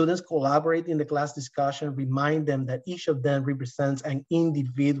when students collaborate in the class discussion, remind them that each of them represents an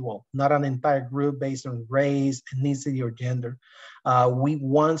individual, not an entire group based on race, ethnicity, or gender. We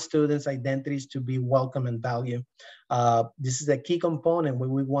want students' identities to be welcome and valued. This is a key component when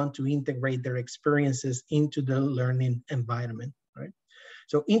we want to integrate their experiences into the learning environment, right?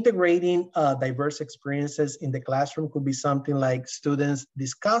 So integrating diverse experiences in the classroom could be something like students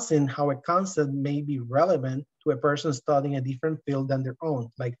discussing how a concept may be relevant to a person studying a different field than their own,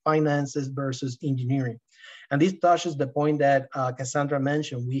 like finances versus engineering. And this touches the point that Cassandra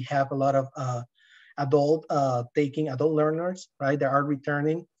mentioned. We have a lot of adult learners, right, that are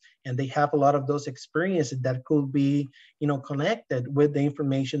returning, and they have a lot of those experiences that could be, connected with the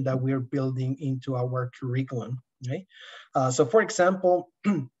information that we're building into our curriculum. Okay, so for example,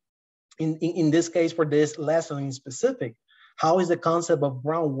 in this case, for this lesson in specific, how is the concept of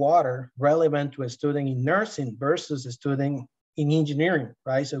groundwater relevant to a student in nursing versus a student in engineering,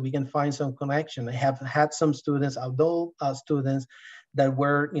 right? So we can find some connection. I have had some students, adult students, that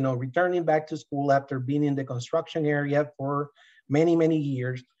were, returning back to school after being in the construction area for many, many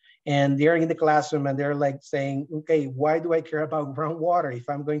years. And they're in the classroom and they're like saying, okay, why do I care about groundwater if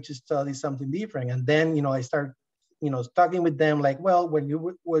I'm going to study something different? And then, I start, talking with them like, well, when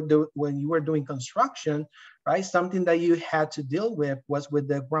you were doing construction, right, something that you had to deal with was with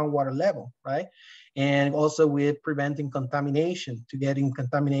the groundwater level, right? And also with preventing contamination, to getting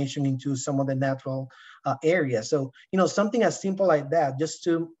contamination into some of the natural areas. So, something as simple like that, just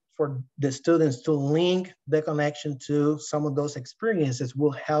for the students to link the connection to some of those experiences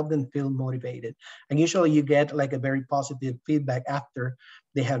will help them feel motivated. And usually you get like a very positive feedback after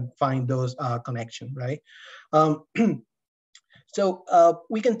they have find those connections, right? So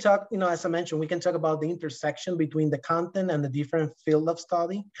we can talk, as I mentioned, we can talk about the intersection between the content and the different field of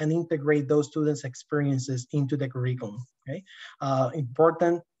study and integrate those students' experiences into the curriculum, okay?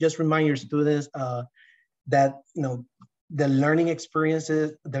 Important, just remind your students that, the learning experience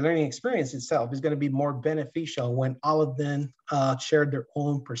itself is going to be more beneficial when all of them share their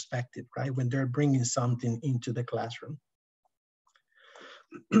own perspective, right? When they're bringing something into the classroom.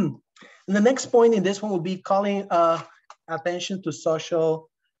 And the next point in this one will be calling attention to social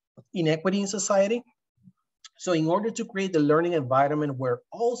inequity in society. So in order to create the learning environment where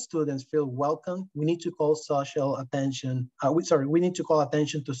all students feel welcome, we need to call we need to call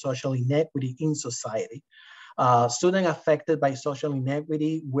attention to social inequity in society. Students affected by social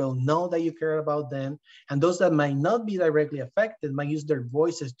inequity will know that you care about them, and those that might not be directly affected might use their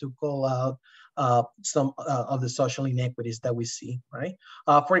voices to call out some of the social inequities that we see, right?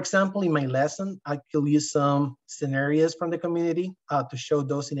 For example, in my lesson, I could use some scenarios from the community to show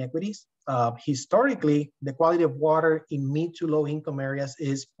those inequities. Historically, the quality of water in mid to low income areas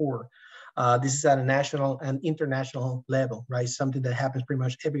is poor. This is at a national and international level, right? Something that happens pretty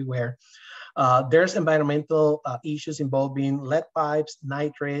much everywhere. There's environmental issues involving lead pipes,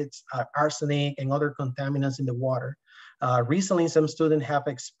 nitrates, arsenic, and other contaminants in the water. Recently, some students have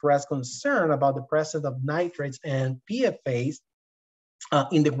expressed concern about the presence of nitrates and PFAS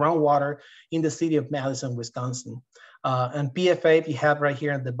in the groundwater in the city of Madison, Wisconsin. And PFA, if you have right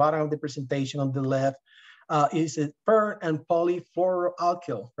here at the bottom of the presentation on the left, is a per and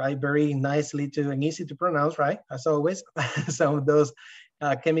polyfluoroalkyl, right? Very nicely to and easy to pronounce, right? As always, some of those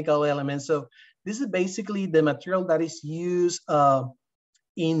chemical elements. So this is basically the material that is used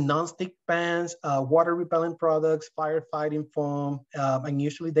in non-stick pans, water repellent products, firefighting foam, and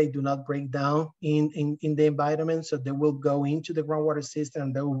usually they do not break down in the environment. So they will go into the groundwater system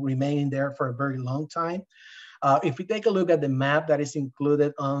and they will remain in there for a very long time. If we take a look at the map that is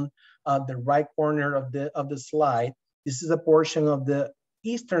included on the right corner of the slide, this is a portion of the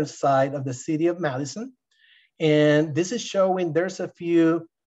eastern side of the city of Madison. And this is showing there's a few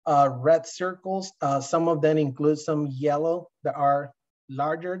red circles. Some of them include some yellow that are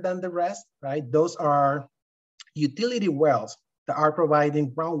larger than the rest, right? Those are utility wells that are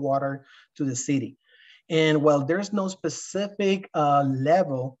providing groundwater to the city. And while there's no specific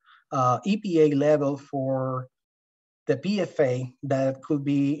level, EPA level for the PFA that could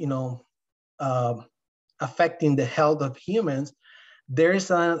be, affecting the health of humans, there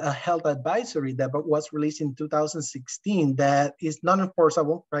is a health advisory that was released in 2016 that is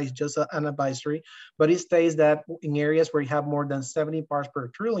non-enforceable, right? It's just an advisory, but it states that in areas where you have more than 70 parts per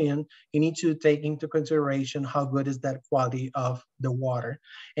trillion, you need to take into consideration how good is that quality of the water.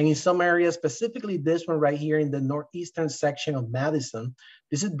 And in some areas, specifically this one right here in the northeastern section of Madison,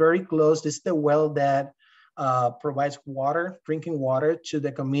 this is very close. This is the well that provides water, drinking water to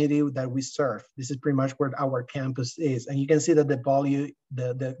the community that we serve. This is pretty much where our campus is. And you can see that the volume,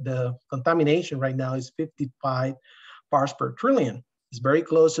 the contamination right now is 55 parts per trillion. It's very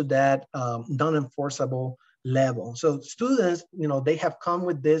close to that non-enforceable level. So students, they have come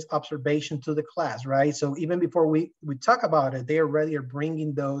with this observation to the class, right? So even before we talk about it, they already are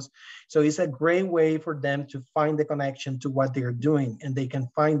bringing those. So it's a great way for them to find the connection to what they're doing, and they can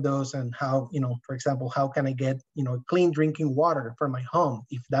find those and how, for example, how can I get, clean drinking water for my home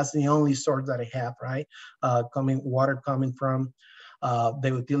if that's the only source that I have, right? Water coming from the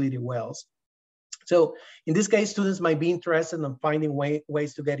utility wells. So in this case, students might be interested in finding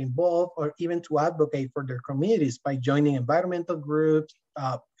ways to get involved or even to advocate for their communities by joining environmental groups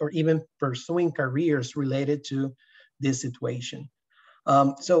or even pursuing careers related to this situation.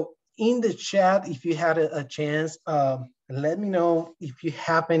 So in the chat, if you had a chance, let me know if you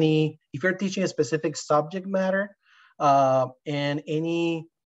have if you're teaching a specific subject matter and any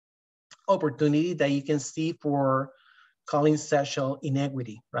opportunity that you can see for calling social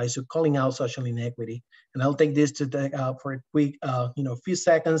inequity, right? So calling out social inequity. And I'll take this for a quick, few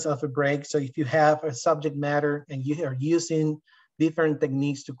seconds of a break. So if you have a subject matter and you are using different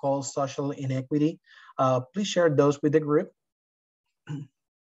techniques to call social inequity, please share those with the group.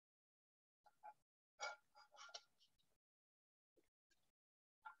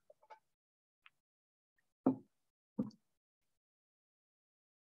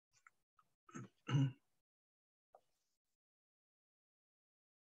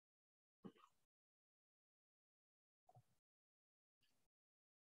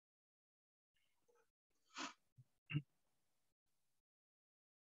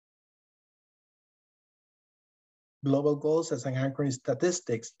 Global goals as an anchor in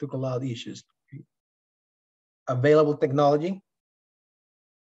statistics to call out issues. Available technology.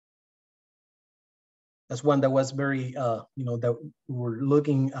 That's one that was very, that we were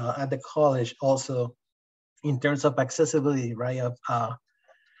looking at the college also in terms of accessibility, right? Of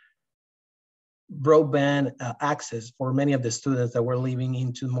broadband access for many of the students that were living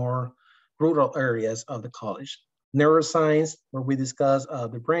into more rural areas of the college. Neuroscience, where we discuss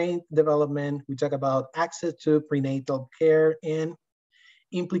the brain development. We talk about access to prenatal care and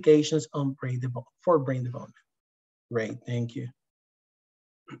implications on brain development. Great, thank you.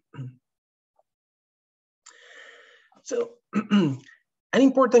 So an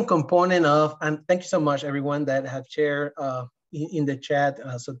important component of, and thank you so much everyone that have shared in the chat,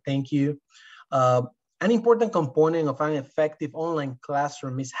 so thank you. An important component of an effective online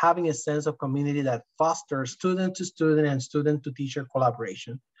classroom is having a sense of community that fosters student to student and student to teacher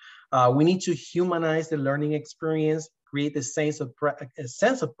collaboration. We need to humanize the learning experience, create a sense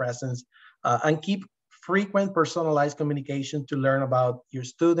of presence And keep frequent personalized communication to learn about your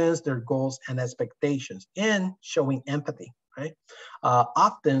students, their goals and expectations, and showing empathy, right?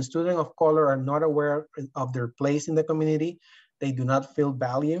 Often students of color are not aware of their place in the community. They do not feel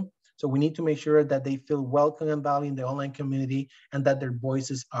value. So we need to make sure that they feel welcome and valued in the online community and that their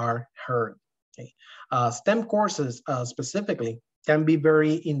voices are heard. Okay. STEM courses specifically can be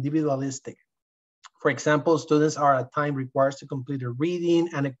very individualistic. For example, students are at times required to complete a reading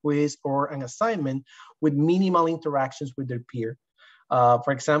and a quiz or an assignment with minimal interactions with their peer.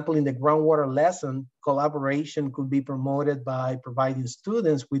 For example, in the groundwater lesson, collaboration could be promoted by providing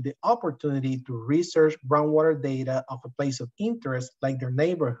students with the opportunity to research groundwater data of a place of interest, like their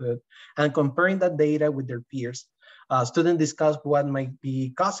neighborhood, and comparing that data with their peers. Students discuss what might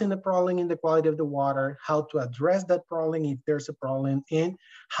be causing the problem in the quality of the water, how to address that problem if there's a problem, and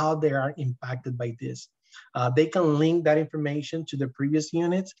how they are impacted by this. They can link that information to the previous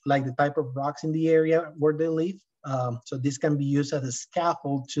units, like the type of rocks in the area where they live. So this can be used as a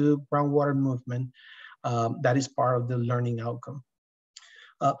scaffold to groundwater movement. That is part of the learning outcome.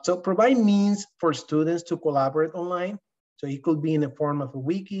 So provide means for students to collaborate online. So it could be in the form of a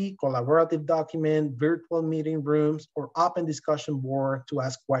wiki, collaborative document, virtual meeting rooms, or open discussion board to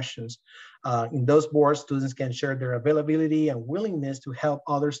ask questions. In those boards, students can share their availability and willingness to help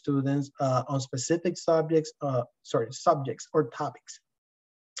other students on specific subjects or topics.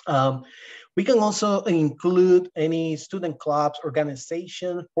 We can also include any student clubs,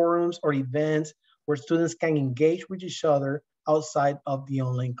 organization, forums, or events where students can engage with each other outside of the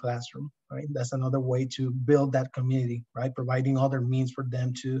online classroom, right? That's another way to build that community, right? Providing other means for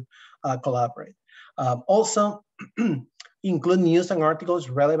them to collaborate. Also, include news and articles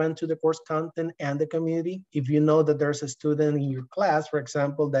relevant to the course content and the community. If you know that there's a student in your class, for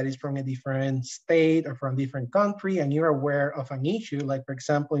example, that is from a different state or from a different country, and you're aware of an issue, like for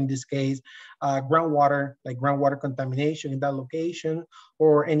example, in this case, groundwater, like groundwater contamination in that location,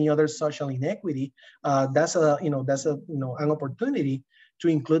 or any other social inequity, that's an opportunity to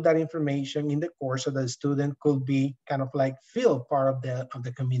include that information in the course so that the student could be kind of like feel part of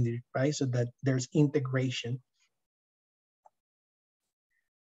the community, right? So that there's integration.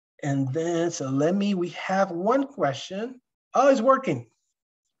 And then, so we have one question. Oh, it's working.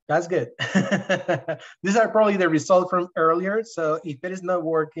 That's good. These are probably the results from earlier. So if it is not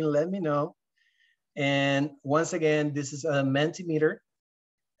working, let me know. And once again, this is a Mentimeter.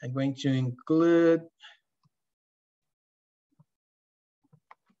 I'm going to include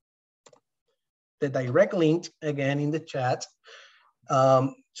the direct link again in the chat.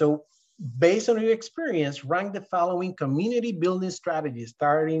 So based on your experience, rank the following community building strategies,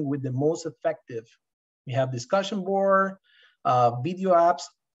 starting with the most effective. We have discussion board, video apps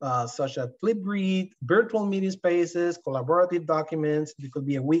such as Flipgrid, virtual meeting spaces, collaborative documents. It could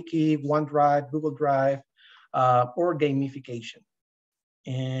be a wiki, OneDrive, Google Drive, or gamification.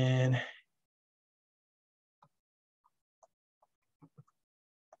 And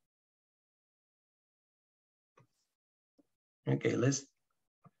okay, let's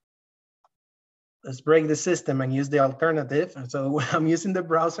break the system and use the alternative. And so I'm using the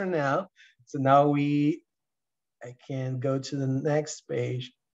browser now. So now I can go to the next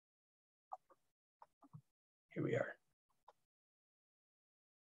page. Here we are.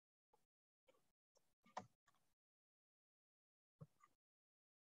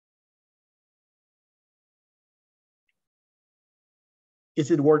 Is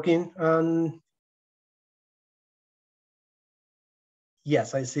it working?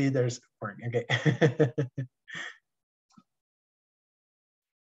 Yes, I see there's work. Okay.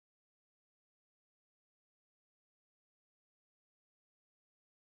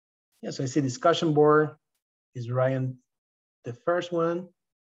 Yes, I see discussion board is right on the first one.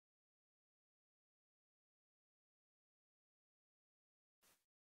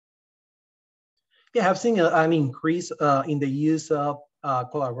 Yeah, I've seen an increase in the use of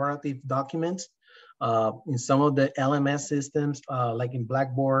collaborative documents in some of the LMS systems, like in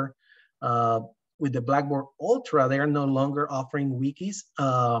Blackboard. With the Blackboard Ultra, they are no longer offering wikis.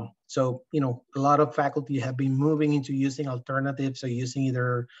 So, a lot of faculty have been moving into using alternatives, so using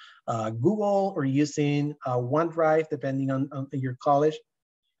either Google or using OneDrive, depending on your college.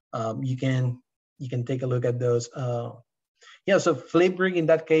 You can take a look at those. Yeah, so Flipgrid, in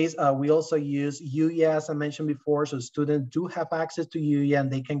that case, we also use Yuya, as I mentioned before. So students do have access to Yuya,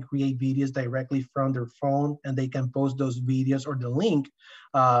 and they can create videos directly from their phone, and they can post those videos or the link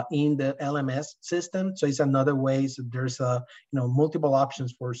in the LMS system. So it's another way. So there's multiple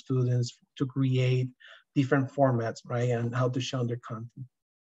options for students to create different formats, right, and how to show their content.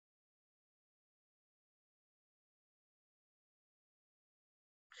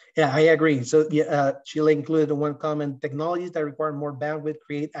 Yeah, I agree. So Sheila included one comment: technologies that require more bandwidth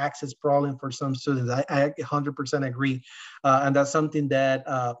create access problem for some students. I 100% agree, and that's something that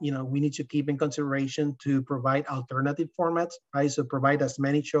we need to keep in consideration to provide alternative formats, right? So provide as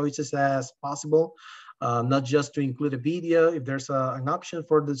many choices as possible, not just to include a video. If there's an option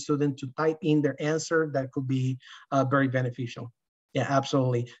for the student to type in their answer, that could be very beneficial. Yeah,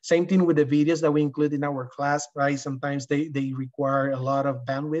 absolutely. Same thing with the videos that we include in our class, right? Sometimes they require a lot of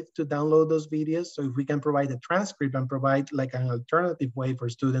bandwidth to download those videos. So if we can provide a transcript and provide like an alternative way for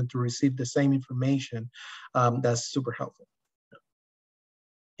students to receive the same information, that's super helpful.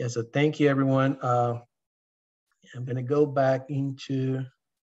 Yeah, so thank you, everyone. I'm gonna go back into the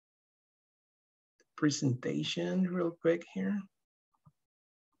presentation real quick here.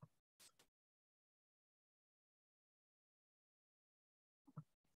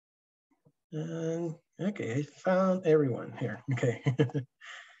 And okay, I found everyone here. Okay.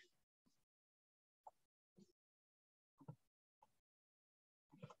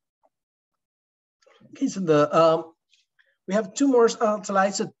 Okay, so we have two more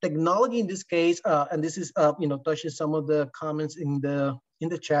slides of technology in this case, and this is touching some of the comments in the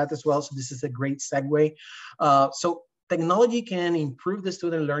chat as well. So this is a great segue. So technology can improve the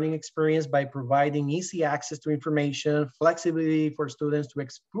student learning experience by providing easy access to information, flexibility for students to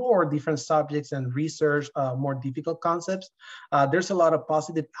explore different subjects and research more difficult concepts. There's a lot of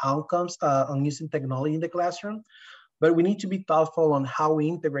positive outcomes on using technology in the classroom, but we need to be thoughtful on how we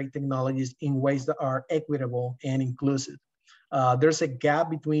integrate technologies in ways that are equitable and inclusive. There's a gap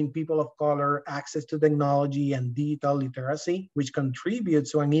between people of color, access to technology, and digital literacy, which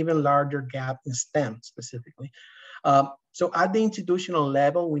contributes to an even larger gap in STEM specifically. So at the institutional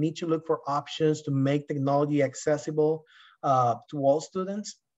level, we need to look for options to make technology accessible to all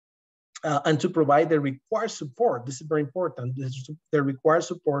students. And to provide the required support. This is very important. The required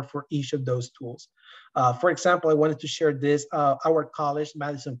support for each of those tools. For example, I wanted to share this. Our college,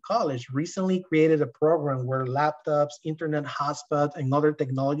 Madison College, recently created a program where laptops, internet hotspots, and other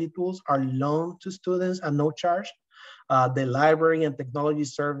technology tools are loaned to students at no charge. The library and technology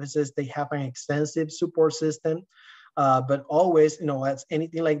services, they have an extensive support system. But always, as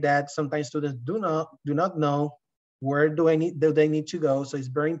anything like that, sometimes students do not know where do they need to go. So it's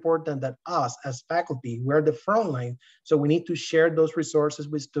very important that us as faculty, we're the front line. So we need to share those resources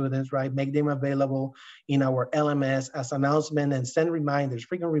with students, right? Make them available in our LMS as announcement and send reminders,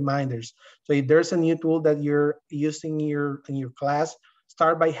 frequent reminders. So if there's a new tool that you're using in your class,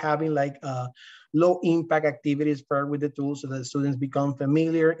 start by having like low impact activities paired with the tool so that students become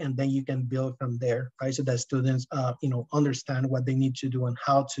familiar, and then you can build from there, right? So that students, understand what they need to do and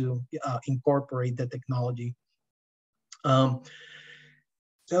how to incorporate the technology. As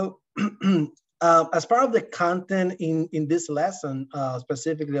part of the content in this lesson,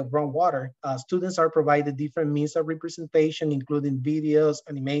 specifically of groundwater, students are provided different means of representation, including videos,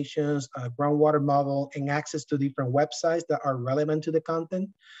 animations, groundwater model, and access to different websites that are relevant to the content.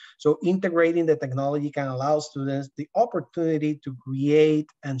 So integrating the technology can allow students the opportunity to create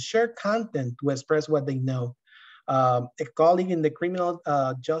and share content to express what they know. A colleague in the criminal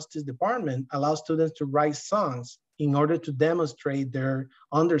justice department allows students to write songs in order to demonstrate their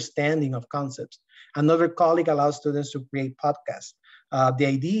understanding of concepts. Another colleague allows students to create podcasts. The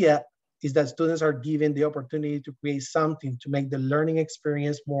idea is that students are given the opportunity to create something to make the learning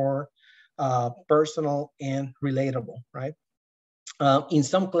experience more personal and relatable, right? In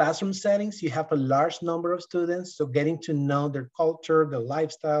some classroom settings, you have a large number of students, so getting to know their culture, their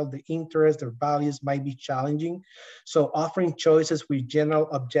lifestyle, their interests, their values might be challenging. So offering choices with general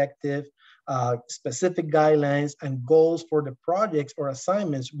objective, specific guidelines and goals for the projects or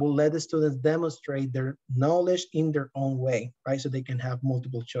assignments will let the students demonstrate their knowledge in their own way, right? So they can have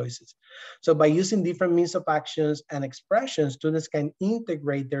multiple choices. So by using different means of actions and expressions, students can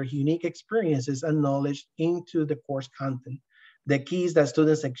integrate their unique experiences and knowledge into the course content. The key is that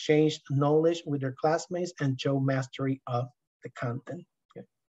students exchange knowledge with their classmates and show mastery of the content. Okay.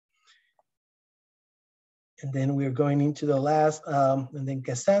 And then we're going into the last, and then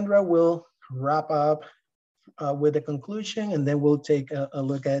Cassandra will wrap up with a conclusion, and then we'll take a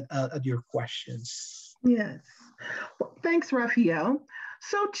look at your questions. Yes. Well, thanks, Rafael.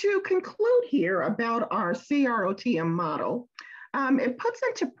 So to conclude here about our CROTM model, it puts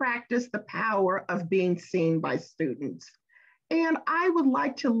into practice the power of being seen by students. And I would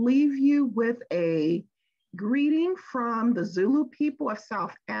like to leave you with a greeting from the Zulu people of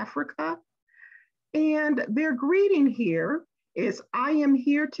South Africa. And their greeting here is, I am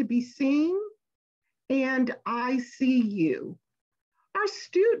here to be seen and I see you. Our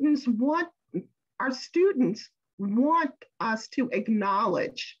students want us to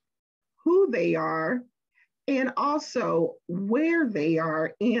acknowledge who they are, and also where they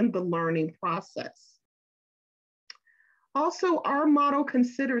are in the learning process. Also, our model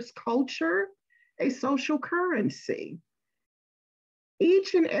considers culture a social currency.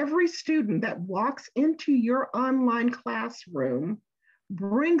 Each and every student that walks into your online classroom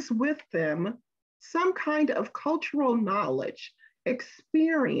brings with them some kind of cultural knowledge,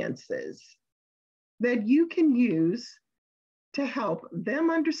 experiences that you can use to help them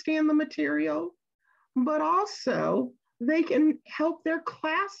understand the material, but also they can help their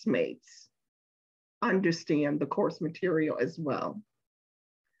classmates understand the course material as well.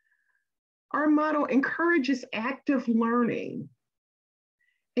 Our model encourages active learning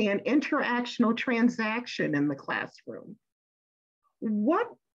and interactional transaction in the classroom. What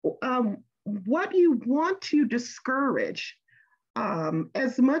you want to discourage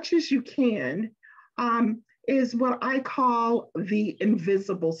as much as you can is what I call the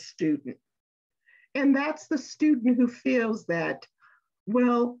invisible student. And that's the student who feels that,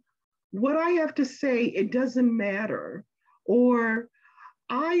 well, what I have to say, it doesn't matter, or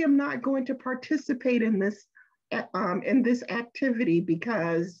I am not going to participate in this activity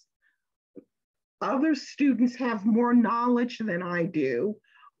because other students have more knowledge than I do,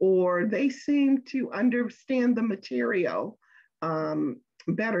 or they seem to understand the material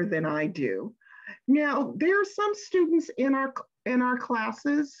better than I do. Now, there are some students in our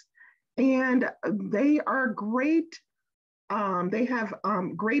classes, and they are great. They have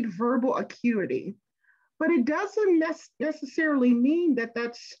great verbal acuity, but it doesn't necessarily mean that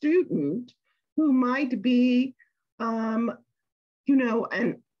that student who might be, you know,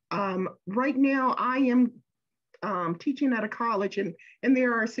 and right now I am teaching at a college, and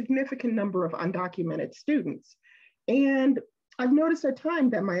there are a significant number of undocumented students. And I've noticed at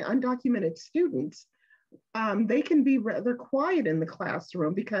times that my undocumented students, they can be rather quiet in the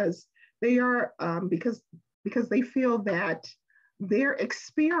classroom because they are, because they feel that their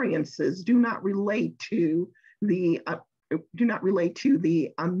experiences do not relate to the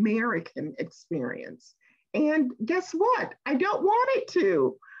American experience. And guess what? I don't want it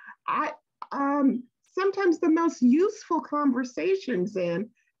to. Sometimes the most useful conversations in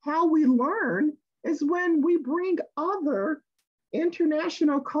how we learn is when we bring other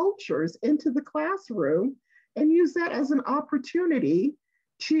international cultures into the classroom and use that as an opportunity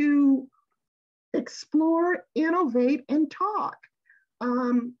to explore, innovate, and talk.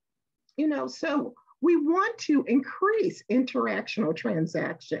 You know, so we want to increase interactional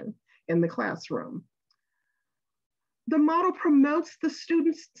transaction in the classroom. The model promotes the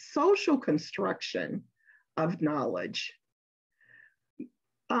student's social construction of knowledge.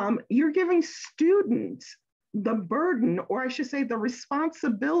 You're giving students the burden, or I should say the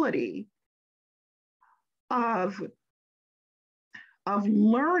responsibility of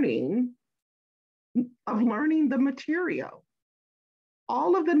learning the material.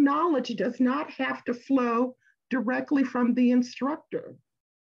 All of the knowledge does not have to flow directly from the instructor.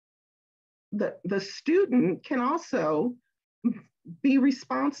 The student can also be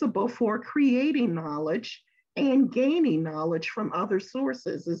responsible for creating knowledge and gaining knowledge from other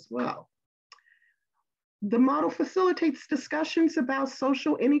sources as well. The model facilitates discussions about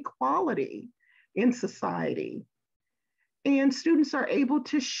social inequality in society, and students are able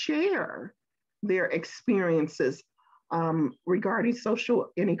to share their experiences regarding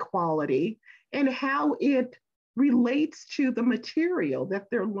social inequality and how it relates to the material that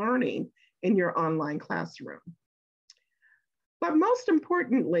they're learning in your online classroom. But most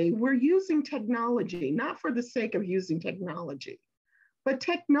importantly, we're using technology, not for the sake of using technology, but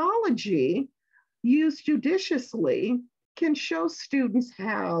technology used judiciously can show students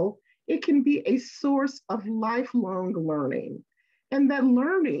how it can be a source of lifelong learning, and that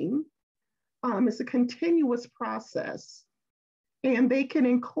learning is a continuous process, and they can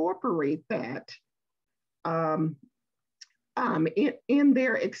incorporate that in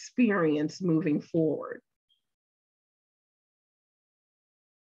their experience moving forward.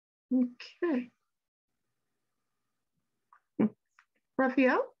 Okay.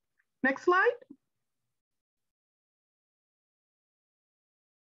 Rafael, next slide.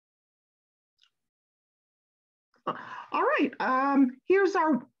 All right, here's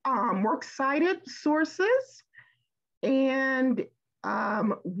our works cited sources, and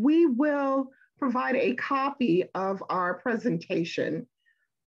we will provide a copy of our presentation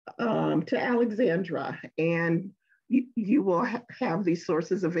to Alexandra, and you will have these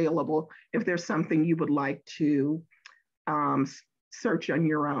sources available if there's something you would like to search on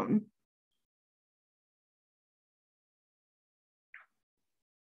your own.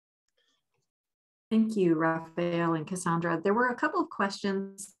 Thank you, Rafael and Cassandra. There were a couple of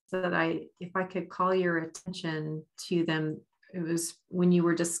questions that if I could call your attention to them, it was when you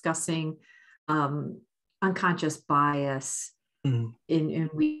were discussing unconscious bias, and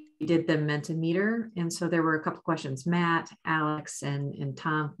we did the Mentimeter. And so there were a couple of questions. Matt, Alex, and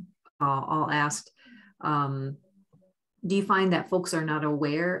Tom all asked, do you find that folks are not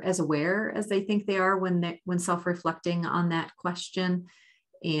aware as they think they are when self-reflecting on that question?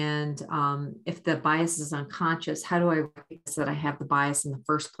 And if the bias is unconscious, how do I recognize that I have the bias in the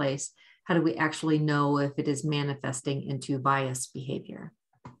first place? How do we actually know if it is manifesting into bias behavior?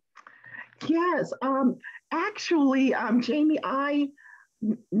 Yes, actually, Jamie, I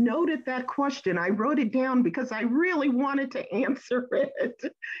noted that question. I wrote it down because I really wanted to answer it.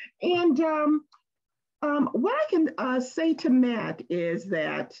 And what I can say to Matt is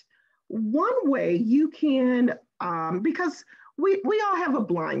that one way you can, because we all have a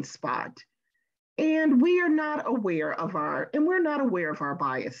blind spot, and we're not aware of our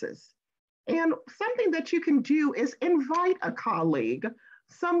biases. And something that you can do is invite a colleague,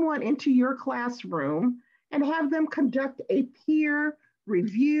 someone into your classroom, and have them conduct a peer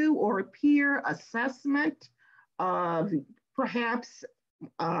review or a peer assessment of perhaps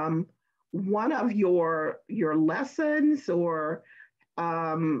one of your lessons, or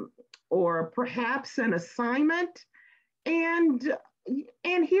perhaps an assignment, and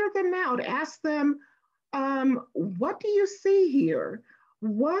hear them out. Ask them, what do you see here?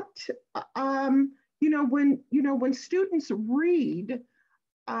 What when students read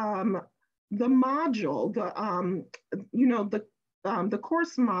the module, the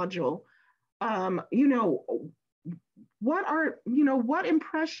course module, what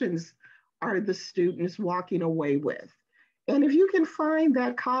impressions are the students walking away with? And if you can find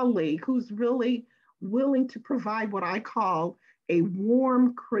that colleague who's really willing to provide what I call a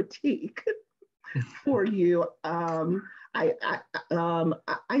warm critique for you, I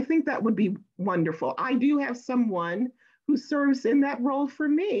think that would be wonderful. I do have someone who serves in that role for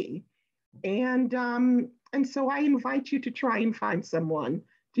me. And so I invite you to try and find someone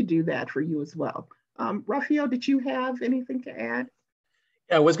to do that for you as well. Rafael, did you have anything to add?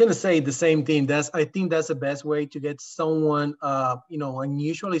 I was going to say the same thing. I think that's the best way to get someone, and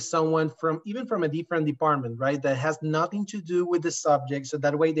usually someone even from a different department, right? That has nothing to do with the subject. So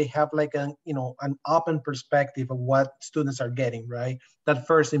that way they have like an open perspective of what students are getting, right? That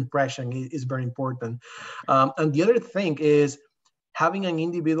first impression is very important. And the other thing is having an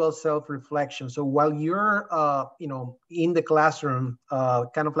individual self-reflection. So while you're, in the classroom,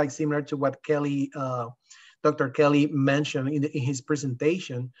 kind of like similar to what Dr. Kelly mentioned in his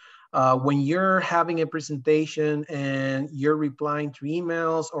presentation, when you're having a presentation and you're replying to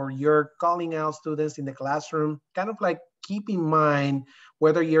emails or you're calling out students in the classroom, kind of like keep in mind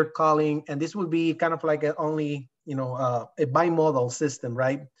whether you're calling, and this would be kind of like a bimodal system,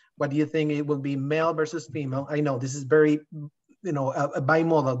 right? What do you think it will be, male versus female? I know this is very, a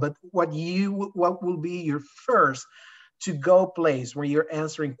bimodal, but what will be your first to-go place where you're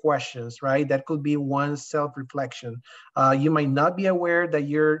answering questions, right? That could be one self-reflection. You might not be aware that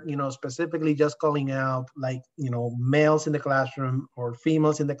you're, specifically just calling out like, males in the classroom or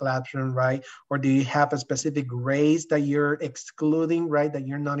females in the classroom, right? Or do you have a specific race that you're excluding, right? That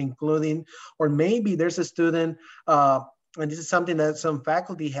you're not including? Or maybe there's a student, and this is something that some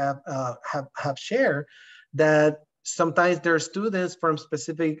faculty have shared, that sometimes there are students from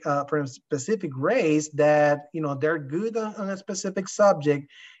specific race that they're good on a specific subject,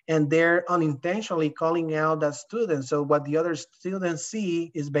 and they're unintentionally calling out that student. So what the other students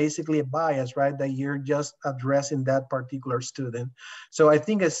see is basically a bias, right? That you're just addressing that particular student. So I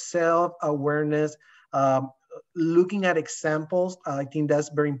think a self-awareness, looking at examples, I think that's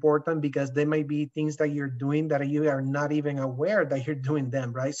very important, because there might be things that you're doing that you are not even aware that you're doing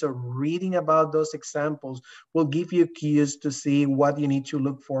them, right? So reading about those examples will give you cues to see what you need to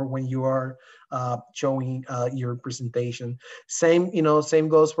look for when you are showing your presentation. Same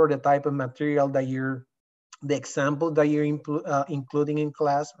goes for the type of material that the example that you're including in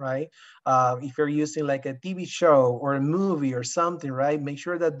class, right? If you're using like a TV show or a movie or something, right? Make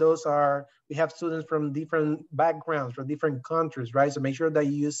sure that we have students from different backgrounds, from different countries, right? So make sure that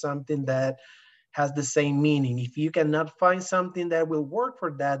you use something that has the same meaning. If you cannot find something that will work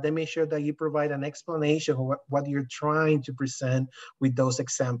for that, then make sure that you provide an explanation of what you're trying to present with those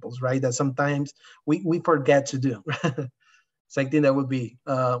examples, right? That sometimes we forget to do. So I think that would be,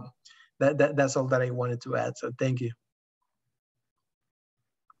 that's all that I wanted to add. So thank you.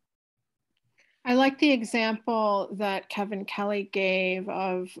 I like the example that Kevin Kelly gave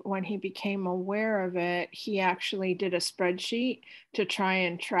of when he became aware of it, he actually did a spreadsheet to try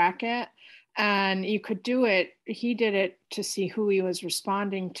and track it. And you could do it, he did it to see who he was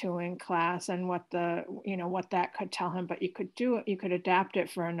responding to in class and what the, what that could tell him, but you could do it, you could adapt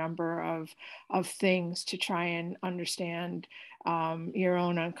it for a number of things to try and understand your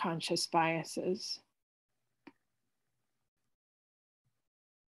own unconscious biases.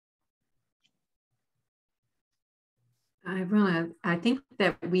 I think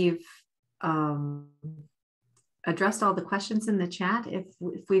that we've addressed all the questions in the chat. If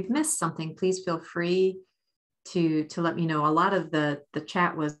we've missed something, please feel free to let me know. A lot of the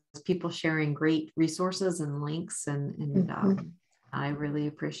chat was people sharing great resources and links, and I really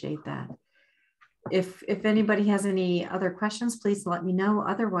appreciate that. If anybody has any other questions, please let me know.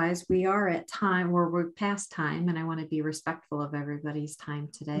 Otherwise, we are at time where we're past time, and I want to be respectful of everybody's time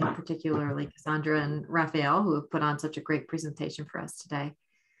today, particularly Cassandra and Rafael, who have put on such a great presentation for us today.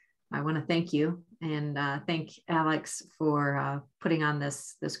 I want to thank you, and thank Alex for putting on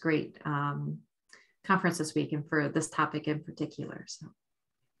this great conference this week, and for this topic in particular. So, all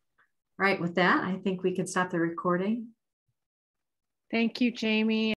right, with that, I think we can stop the recording. Thank you, Jamie.